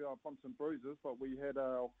a few bumps and bruises, but we had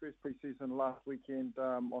our first pre-season last weekend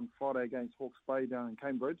on Friday against Hawke's Bay down in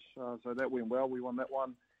Cambridge. So that went well. We won that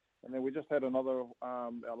one. And then we just had another,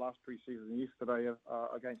 our last pre-season yesterday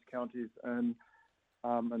against Counties in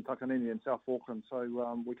Takanini in South Auckland.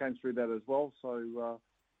 So we came through that as well. So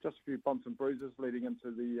just a few bumps and bruises leading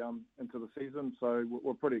into the season. So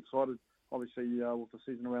we're pretty excited, obviously, with the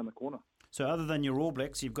season around the corner. So other than your All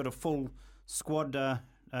Blacks, you've got a full squad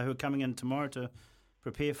who are coming in tomorrow to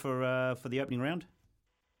prepare for the opening round?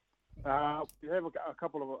 We have a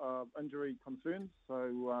couple of injury concerns.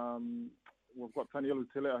 So we've got Tanielu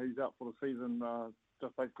Telea, who's out for the season,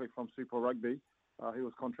 just basically from Super Rugby. He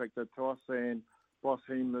was contracted to us, and Ross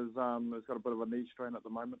Heem has got a bit of a knee strain at the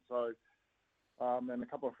moment. So and a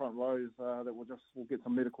couple of front rows that we'll get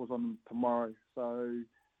some medicals on them tomorrow. So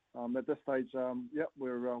at this stage,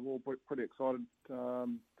 we're all pretty excited to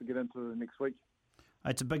get into next week.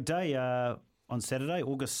 It's a big day on Saturday,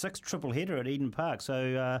 August 6th, triple header at Eden Park.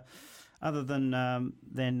 So other than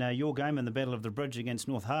your game in the Battle of the Bridge against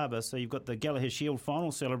North Harbour, so you've got the Gallagher Shield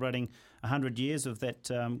final celebrating 100 years of that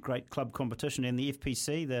great club competition, and the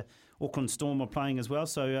FPC, the Auckland Storm, are playing as well.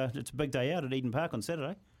 So it's a big day out at Eden Park on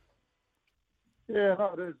Saturday. Yeah,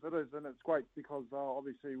 no, it is, and it's great because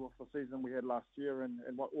obviously with the season we had last year and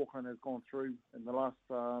what Auckland has gone through in the last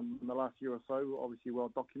year or so, obviously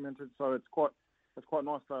well documented. So it's quite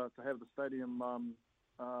nice to have the stadium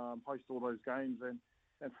host all those games, and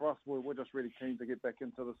for us we're just really keen to get back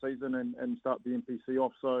into the season and start the NPC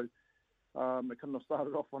off. So it couldn't have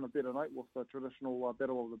started off on a better note with the traditional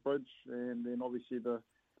Battle of the Bridge, and then obviously the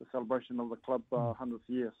celebration of the club 100th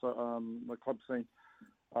year. So the club scene.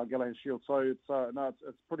 Gallagher Shield. So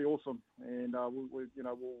it's pretty awesome, and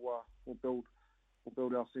we'll build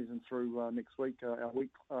our season through next week, and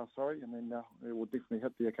then it will definitely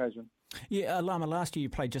hit the occasion. Yeah, Lama, last year you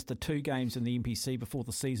played just the 2 games in the NPC before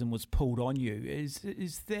the season was pulled on you.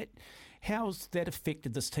 Is that how's that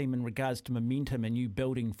affected this team in regards to momentum and you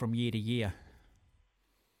building from year to year?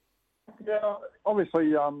 Yeah,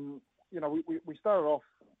 obviously, we started off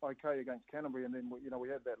okay against Canterbury, and then we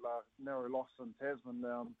had that narrow loss in Tasman,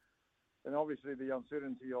 and obviously the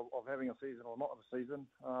uncertainty of having a season or not a season.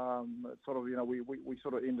 We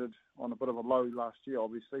sort of ended on a bit of a low last year,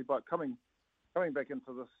 obviously, but coming back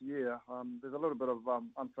into this year, there's a little bit of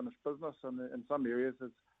unfinished business, and in some areas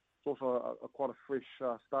it's also quite a fresh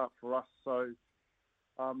start for us. So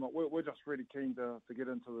we're just really keen to get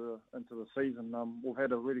into the season. We've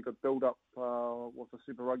had a really good build up with the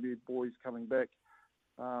Super Rugby boys coming back.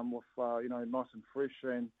 With nice and fresh,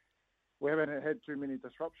 and we haven't had too many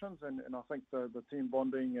disruptions, and I think the team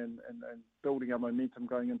bonding and building our momentum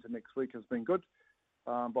going into next week has been good,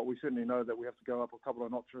 but we certainly know that we have to go up a couple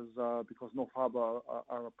of notches because North Harbour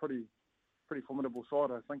are a pretty formidable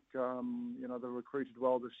side. I think they recruited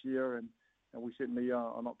well this year, and we certainly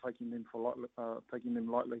are not taking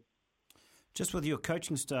them lightly. Just with your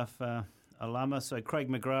coaching staff, Alama, so Craig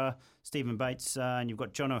McGrath, Stephen Bates, and you've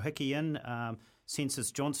got John O'Hickey in,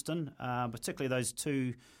 Census Johnston, particularly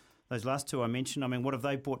those last 2 I mentioned. I mean, what have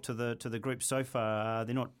they brought to the group so far?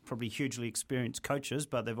 They're not probably hugely experienced coaches,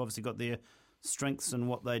 but they've obviously got their strengths in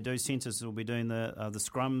what they do. Census will be doing the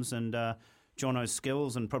scrums, and Jono's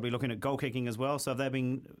skills, and probably looking at goal kicking as well. So have they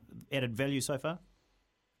been added value so far?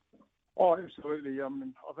 Oh, absolutely. I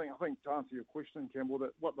think to answer your question, Campbell,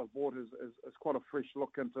 that what they've brought is quite a fresh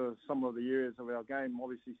look into some of the areas of our game.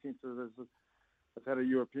 Obviously, Census has had a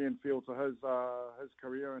European feel to his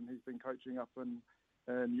career, and he's been coaching up in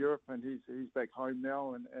Europe, and he's back home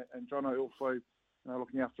now. And Jono also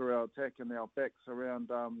looking after our attack and our backs around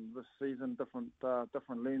this season,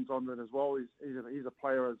 different lens on it as well. He's a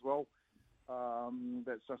player as well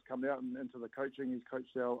that's just come out and into the coaching. He's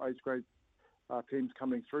coached our age grade teams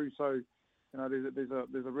coming through. So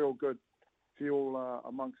there's a real good feel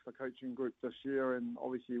amongst the coaching group this year, and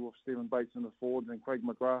obviously with Stephen Bates in the forwards and Craig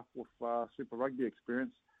McGrath with Super Rugby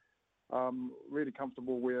experience, really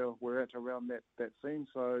comfortable where we're at around that scene.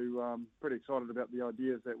 So pretty excited about the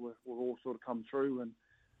ideas that we've all sort of come through, and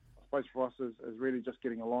I suppose for us is really just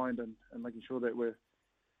getting aligned and making sure that we're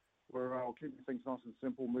we're keeping things nice and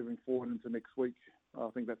simple moving forward into next week. I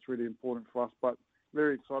think that's really important for us. But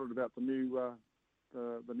very excited about the new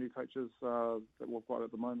coaches that we've got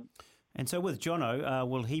at the moment. And so with Jono,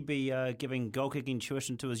 will he be giving goal-kicking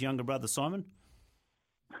tuition to his younger brother, Simon?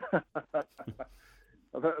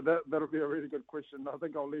 That'll be a really good question. I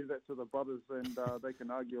think I'll leave that to the brothers, and they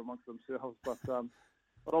can argue amongst themselves. But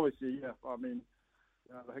obviously, yeah, I mean,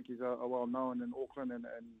 the Hickeys are well known in Auckland and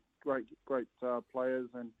great players,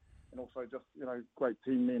 and also just great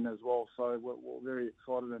team men as well. So we're very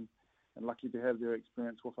excited and lucky to have their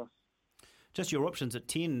experience with us. Just your options at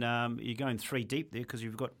 10, you're going 3 deep there because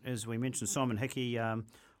you've got, as we mentioned, Simon Hickey,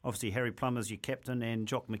 obviously Harry Plum as your captain, and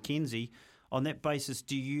Jock McKenzie. On that basis,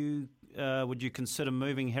 would you consider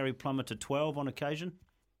moving Harry Plummer to 12 on occasion?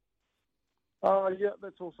 Yeah,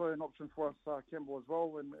 that's also an option for us, Campbell, as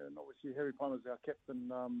well. And obviously Harry Plummer is our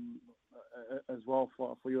captain as well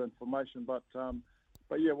for your information. But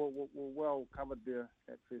yeah, we're well covered there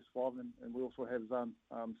at first 5, and we also have Zan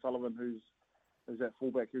Sullivan, who's that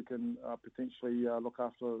fullback who can potentially look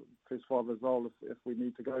after first 5 as well if we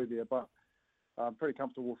need to go there. But I'm pretty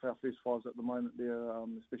comfortable with our first 5s at the moment there,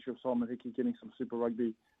 especially with Simon Hickey getting some Super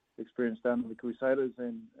Rugby experience down in the Crusaders,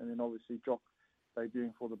 and then obviously Jock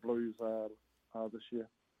debuting for the Blues this year.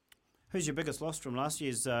 Who's your biggest loss from last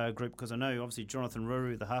year's group? Because I know obviously Jonathan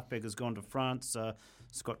Ruru, the halfback, has gone to France.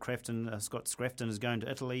 Scott Scrafton is going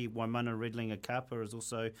to Italy. Waimana Redlinger-Kapa is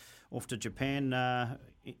also off to Japan.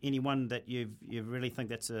 Anyone that you really think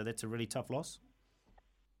that's a really tough loss?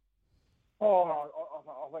 Oh,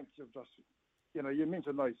 I think you've just, you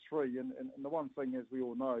mentioned those 3, and the one thing, as we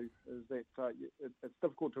all know, is that it's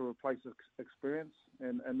difficult to replace experience,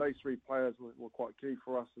 and those 3 players were quite key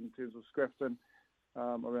for us in terms of Scrafton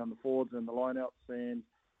around the forwards and the lineouts, and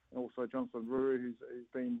also Jonathan Ruru, who's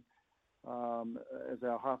been as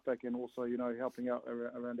our halfback and also helping out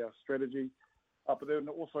around our strategy. But then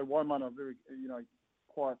also Waimana, very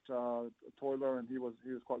quite a toiler, and he was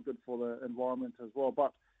quite good for the environment as well.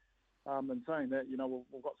 But in saying that,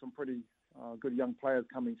 we've got some pretty good young players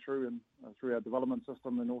coming through and through our development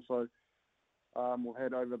system, and also we've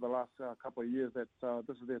had over the last couple of years that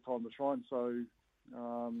this is their time to shine. So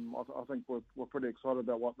I think we're pretty excited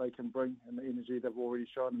about what they can bring and the energy they've already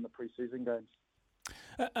shown in the pre-season games.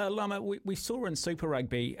 Lama, we saw in Super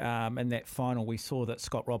Rugby in that final, we saw that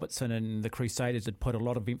Scott Robertson and the Crusaders had put a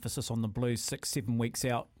lot of emphasis on the Blues 6-7 weeks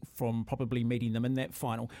out from probably meeting them in that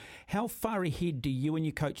final. How far ahead do you and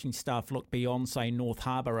your coaching staff look beyond, say, North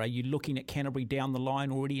Harbour? Are you looking at Canterbury down the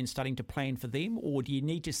line already and starting to plan for them? Or do you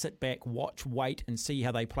need to sit back, watch, wait and see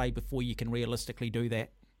how they play before you can realistically do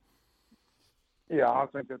that? Yeah, I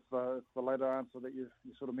think it's the later answer that you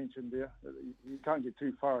sort of mentioned there. You can't get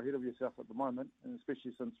too far ahead of yourself at the moment, and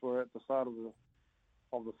especially since we're at the start of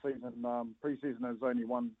the season. Pre-season is only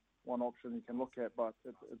one option you can look at, but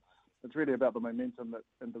it's really about the momentum that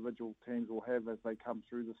individual teams will have as they come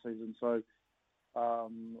through the season. So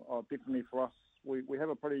definitely for us, we have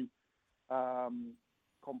a pretty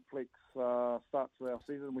complex start to our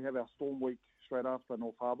season. We have our Storm week straight after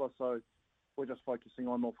North Harbour, so we're just focusing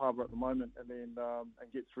on North Harbour at the moment, and then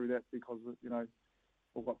and get through that because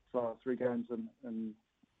we've got 3 games in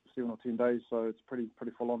 7 or 10 days, so it's pretty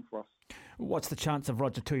full on for us. What's the chance of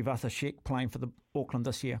Roger Tuivasa-Sheck playing for the Auckland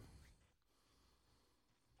this year?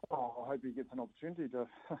 I hope he gets an opportunity to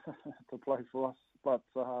to play for us, but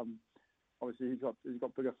obviously he's got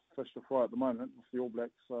bigger fish to fry at the moment with the All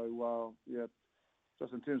Blacks. So yeah,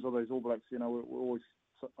 just in terms of those All Blacks, we're always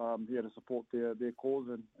here to support their cause,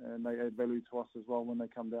 and they add value to us as well when they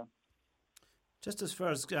come down. Just as far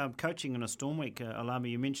as coaching in a Storm week, Alama,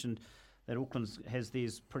 you mentioned that Auckland has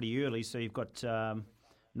theirs pretty early, so you've got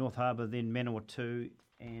North Harbour, then Manawatu,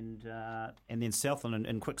 and then Southland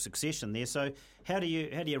in quick succession there. So how do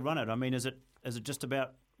you run it? I mean, is it just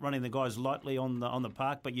about running the guys lightly on the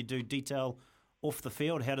park, but you do detail off the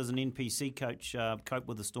field? How does an NPC coach cope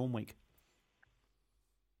with the Storm week?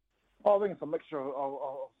 I think it's a mixture of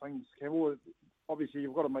things, Campbell. Obviously,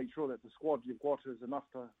 you've got to make sure that the squad you've got is enough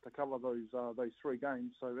to cover those 3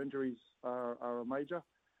 games. So injuries are a major,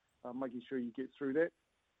 making sure you get through that.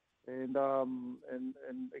 And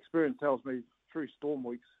experience tells me through Storm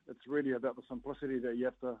weeks, it's really about the simplicity that you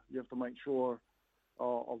have to make sure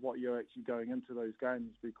of what you're actually going into those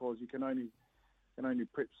games, because you can only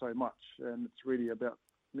prep so much, and it's really about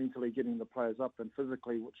mentally getting the players up, and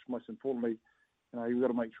physically, which most importantly, you've got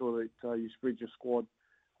to make sure that you spread your squad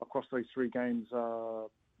across those 3 games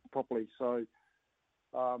properly. So,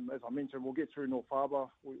 as I mentioned, we'll get through North Harbour.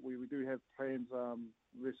 We do have plans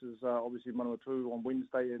versus obviously Manawatu on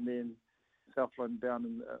Wednesday, and then Southland down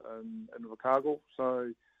in Invercargill.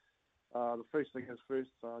 So, the first thing is first,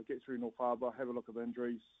 get through North Harbour, have a look at the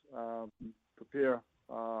injuries, prepare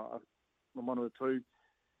one or two,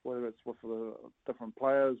 whether it's with the different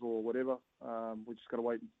players or whatever. We just got to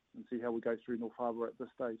wait and see how we go through North Harbour at this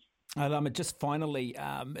stage. Just finally,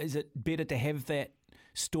 is it better to have that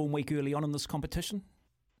Storm week early on in this competition?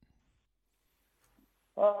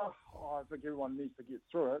 I think everyone needs to get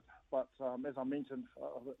through it, but as I mentioned,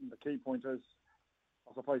 the key point is,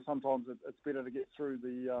 I suppose sometimes it's better to get through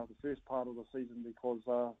the first part of the season because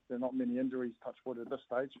there are not many injuries, touch wood, at this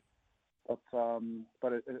stage.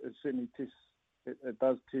 But it certainly tests. It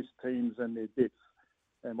does test teams and their depth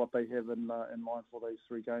and what they have in mind for these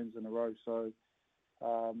 3 games in a row. So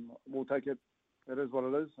we'll take it. It is what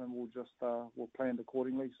it is, and we'll just we'll plan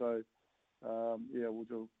accordingly. So we'll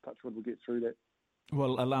do touch wood. We'll get through that.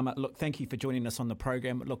 Well, Alama, look, thank you for joining us on the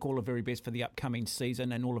program. Look, all the very best for the upcoming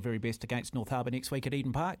season and all the very best against North Harbour next week at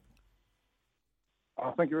Eden Park.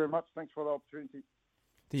 Thank you very much. Thanks for the opportunity.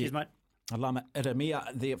 Cheers, mate. Alama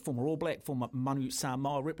Iramia, the former All Black, former Manu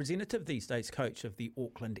Samoa representative, these days coach of the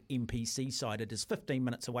Auckland MPC side. It is 15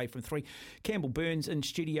 minutes away from 3. Campbell Burns in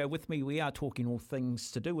studio with me. We are talking all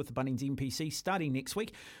things to do with the Bunnings MPC starting next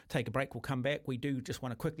week. Take a break, we'll come back. We do just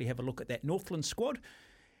want to quickly have a look at that Northland squad.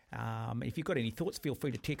 If you've got any thoughts, feel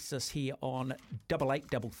free to text us here on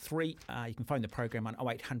 8833. You can phone the program on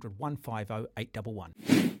 0800 150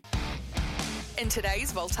 811. In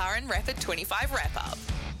today's Voltaren Rapid 25 wrap-up.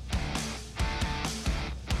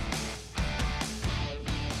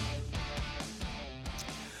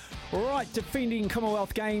 All right, defending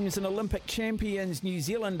Commonwealth Games and Olympic champions New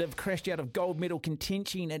Zealand have crashed out of gold medal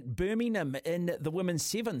contention at Birmingham in the women's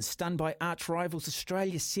sevens, stunned by arch rivals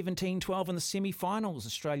Australia 17-12 in the semi-finals.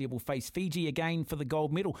 Australia will face Fiji again for the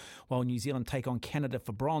gold medal, while New Zealand take on Canada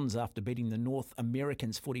for bronze after beating the North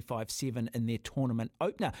Americans 45-7 in their tournament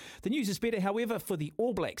opener. The news is better, however, for the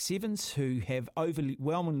All Black Sevens, who have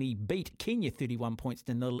overwhelmingly beat Kenya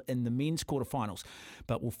 31-0 in the men's quarterfinals,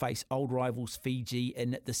 but will face old rivals Fiji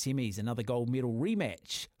in the semis. Another gold medal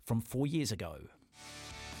rematch from 4 years ago.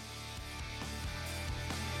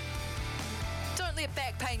 Don't let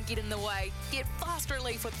back pain get in the way. Get fast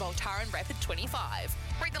relief with Voltaren Rapid 25.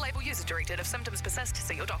 Read the label, user directed. If symptoms persist,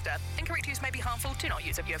 see your doctor. Incorrect use may be harmful. Do not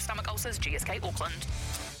use if you have stomach ulcers. GSK Auckland.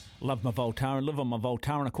 Love my Voltaren, live on my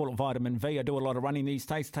Voltaren. I call it vitamin V. I do a lot of running these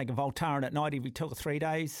days. Take a Voltaren at night every 2 or 3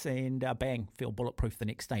 days and bang, feel bulletproof the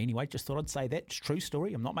next day. Anyway, just thought I'd say that. It's true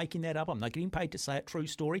story. I'm not making that up. I'm not getting paid to say it. True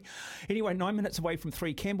story. Anyway, 9 minutes away from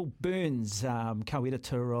 3. Campbell Burns,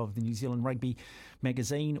 co-editor of the New Zealand Rugby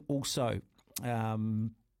magazine, also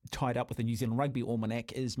tied up with the New Zealand Rugby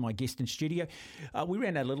Almanac, is my guest in studio. We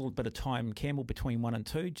ran out a little bit of time, Campbell, between 1 and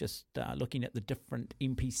 2, just looking at the different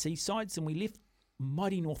MPC sides, and we left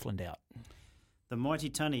mighty Northland out. The mighty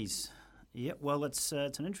Tunnies. Yeah, well, it's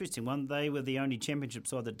an interesting one. They were the only championship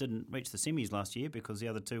side that didn't reach the semis last year because the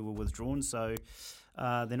other 2 were withdrawn, so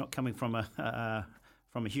they're not coming from a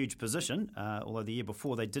huge position, although the year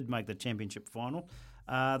before they did make the championship final.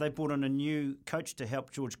 They brought in a new coach to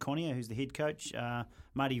help George Connier, who's the head coach.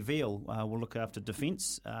 Marty Veal will look after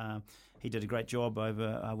defence. He did a great job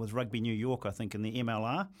over with Rugby New York, I think, in the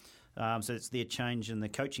MLR. So it's their change in the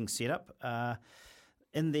coaching setup.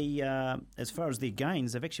 In the as far as their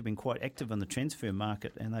gains, they've actually been quite active in the transfer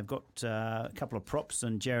market, and they've got a couple of props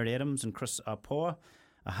in Jared Adams and Chris Apoa,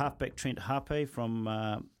 a halfback Trent Hape from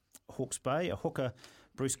Hawke's Bay, a hooker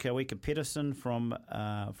Bruce Kawika-Pedersen from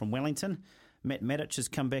Wellington. Matt Matic has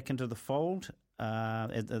come back into the fold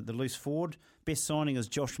at the loose forward. Best signing is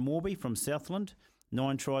Josh Morby from Southland,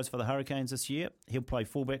 9 tries for the Hurricanes this year. He'll play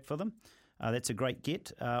fullback for them. That's a great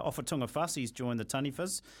get. Ofatunga Fasi's joined the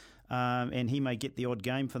Taniwhas, and he may get the odd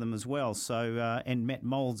game for them as well. So, and Matt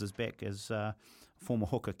Moulds is back as former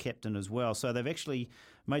hooker captain as well. So they've actually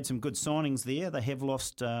made some good signings there. They have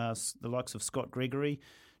lost the likes of Scott Gregory,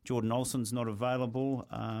 Jordan Olsen's not available,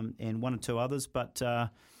 and 1 or 2 others, but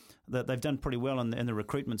they've done pretty well in the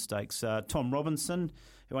recruitment stakes. Tom Robinson,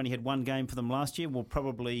 who only had 1 game for them last year, will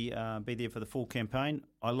probably be there for the full campaign.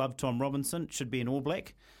 I love Tom Robinson, should be an All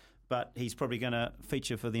Black, but he's probably going to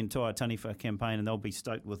feature for the entire Taniwha campaign, and they'll be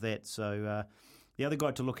stoked with that. So the other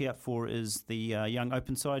guy to look out for is the young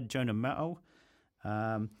open side, Jonah Ma'o,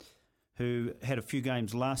 who had a few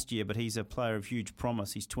games last year, but he's a player of huge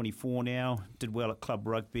promise. He's 24 now, did well at club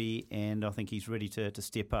rugby, and I think he's ready to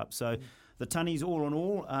step up. So the Tunnies, all in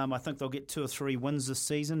all, I think they'll get 2 or 3 wins this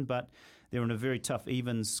season, but they're in a very tough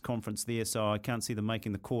evens conference there, so I can't see them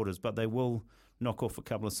making the quarters, but they will knock off a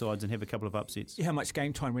couple of sides and have a couple of upsets. How much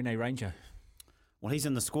game time, Rene Ranger? Well, he's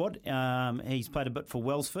in the squad. He's played a bit for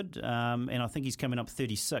Wellsford, and I think he's coming up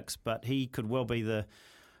 36, but he could well be the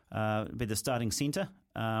be the starting centre.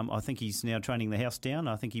 I think he's now training the house down.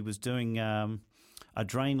 I think he was doing a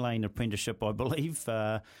drain lane apprenticeship, I believe,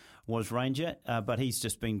 was Ranger, but he's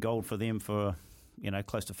just been gold for them for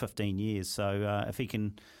close to 15 years. So if he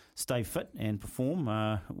can stay fit and perform,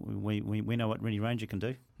 we know what Rennie Ranger can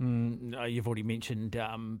do. You've already mentioned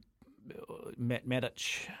Matt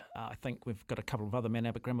Matic. I think we've got a couple of other Man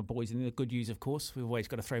Abbott Grammar boys, and the good news, of course, we've always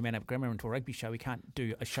got to throw Man Abbott Grammar into a rugby show. We can't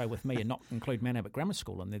do a show with me and not include Man Abbott Grammar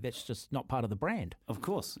School in there. That's just not part of the brand. Of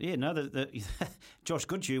course, yeah. No, Josh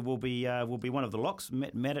Goodhue will be one of the locks.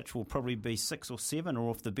 Matt Matic will probably be 6 or 7 or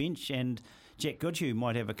off the bench, and Jack Goodhue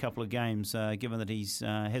might have a couple of games, given that he's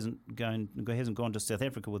hasn't gone to South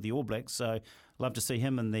Africa with the All Blacks. So love to see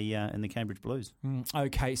him in the Cambridge Blues.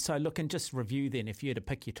 Okay, so look, and just review then, if you had to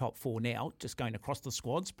pick your top 4 now, just going across the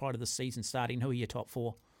squads prior to the season starting, who are your top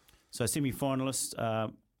 4? So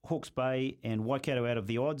semi-finalists, Hawke's Bay and Waikato out of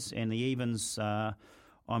the odds, and the evens,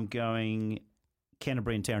 I'm going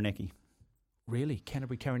Canterbury and Taranaki. Really?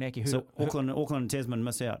 Canterbury, Taranaki? So Auckland and Tasman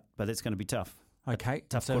miss out, but that's going to be tough. Okay,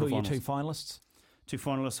 tough. So who are your 2 finalists? 2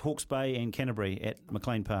 finalists, Hawke's Bay and Canterbury at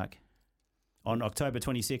McLean Park on October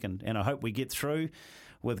 22nd, and I hope we get through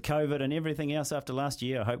with COVID and everything else after last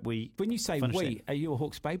year. I hope we. When you say we, are you a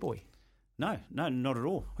Hawke's Bay boy? No, not at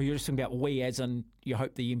all. Or you're just talking about we as in you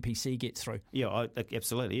hope the NPC gets through? Yeah,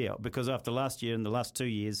 absolutely, yeah. Because after last year and the last 2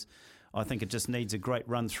 years, I think it just needs a great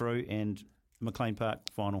run through and McLean Park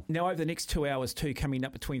final. Now, over the next 2 hours too, coming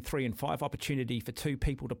up between 3 and 5, opportunity for 2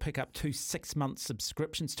 people to pick up 2 6-month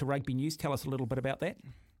subscriptions to Rugby News. Tell us a little bit about that.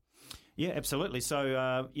 Yeah, absolutely.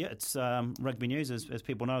 So, it's Rugby News, as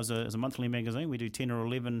people know, is a monthly magazine. We do 10 or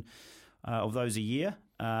 11 of those a year.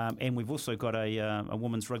 And we've also got a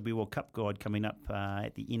Women's Rugby World Cup guide coming up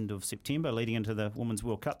at the end of September, leading into the Women's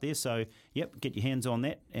World Cup there. So, get your hands on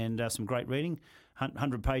that, and some great reading.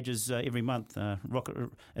 100 pages every month.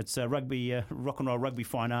 It's rock and roll rugby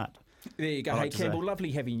fine art. There you go. Hey, Campbell,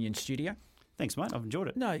 lovely having you in studio. Thanks, mate. I've enjoyed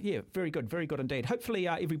it. No, yeah, very good indeed. Hopefully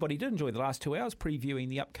everybody did enjoy the last 2 hours previewing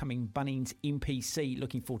the upcoming Bunnings NPC.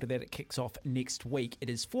 Looking forward to that. It kicks off next week.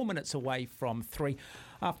 It is 4 minutes away from 3.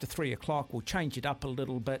 After 3 o'clock, we'll change it up a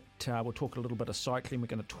little bit. We'll talk a little bit of cycling. We're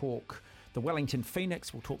going to talk the Wellington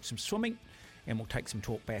Phoenix. We'll talk some swimming, and we'll take some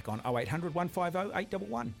talk back on 0800 150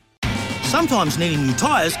 811. Sometimes needing new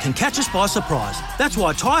tyres can catch us by surprise. That's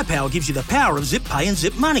why Tyre Power gives you the power of Zip Pay and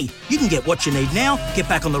Zip Money. You can get what you need now, get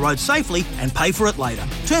back on the road safely and pay for it later.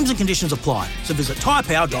 Terms and conditions apply. So visit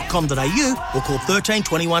tyrepower.com.au or call 13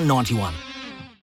 21 91.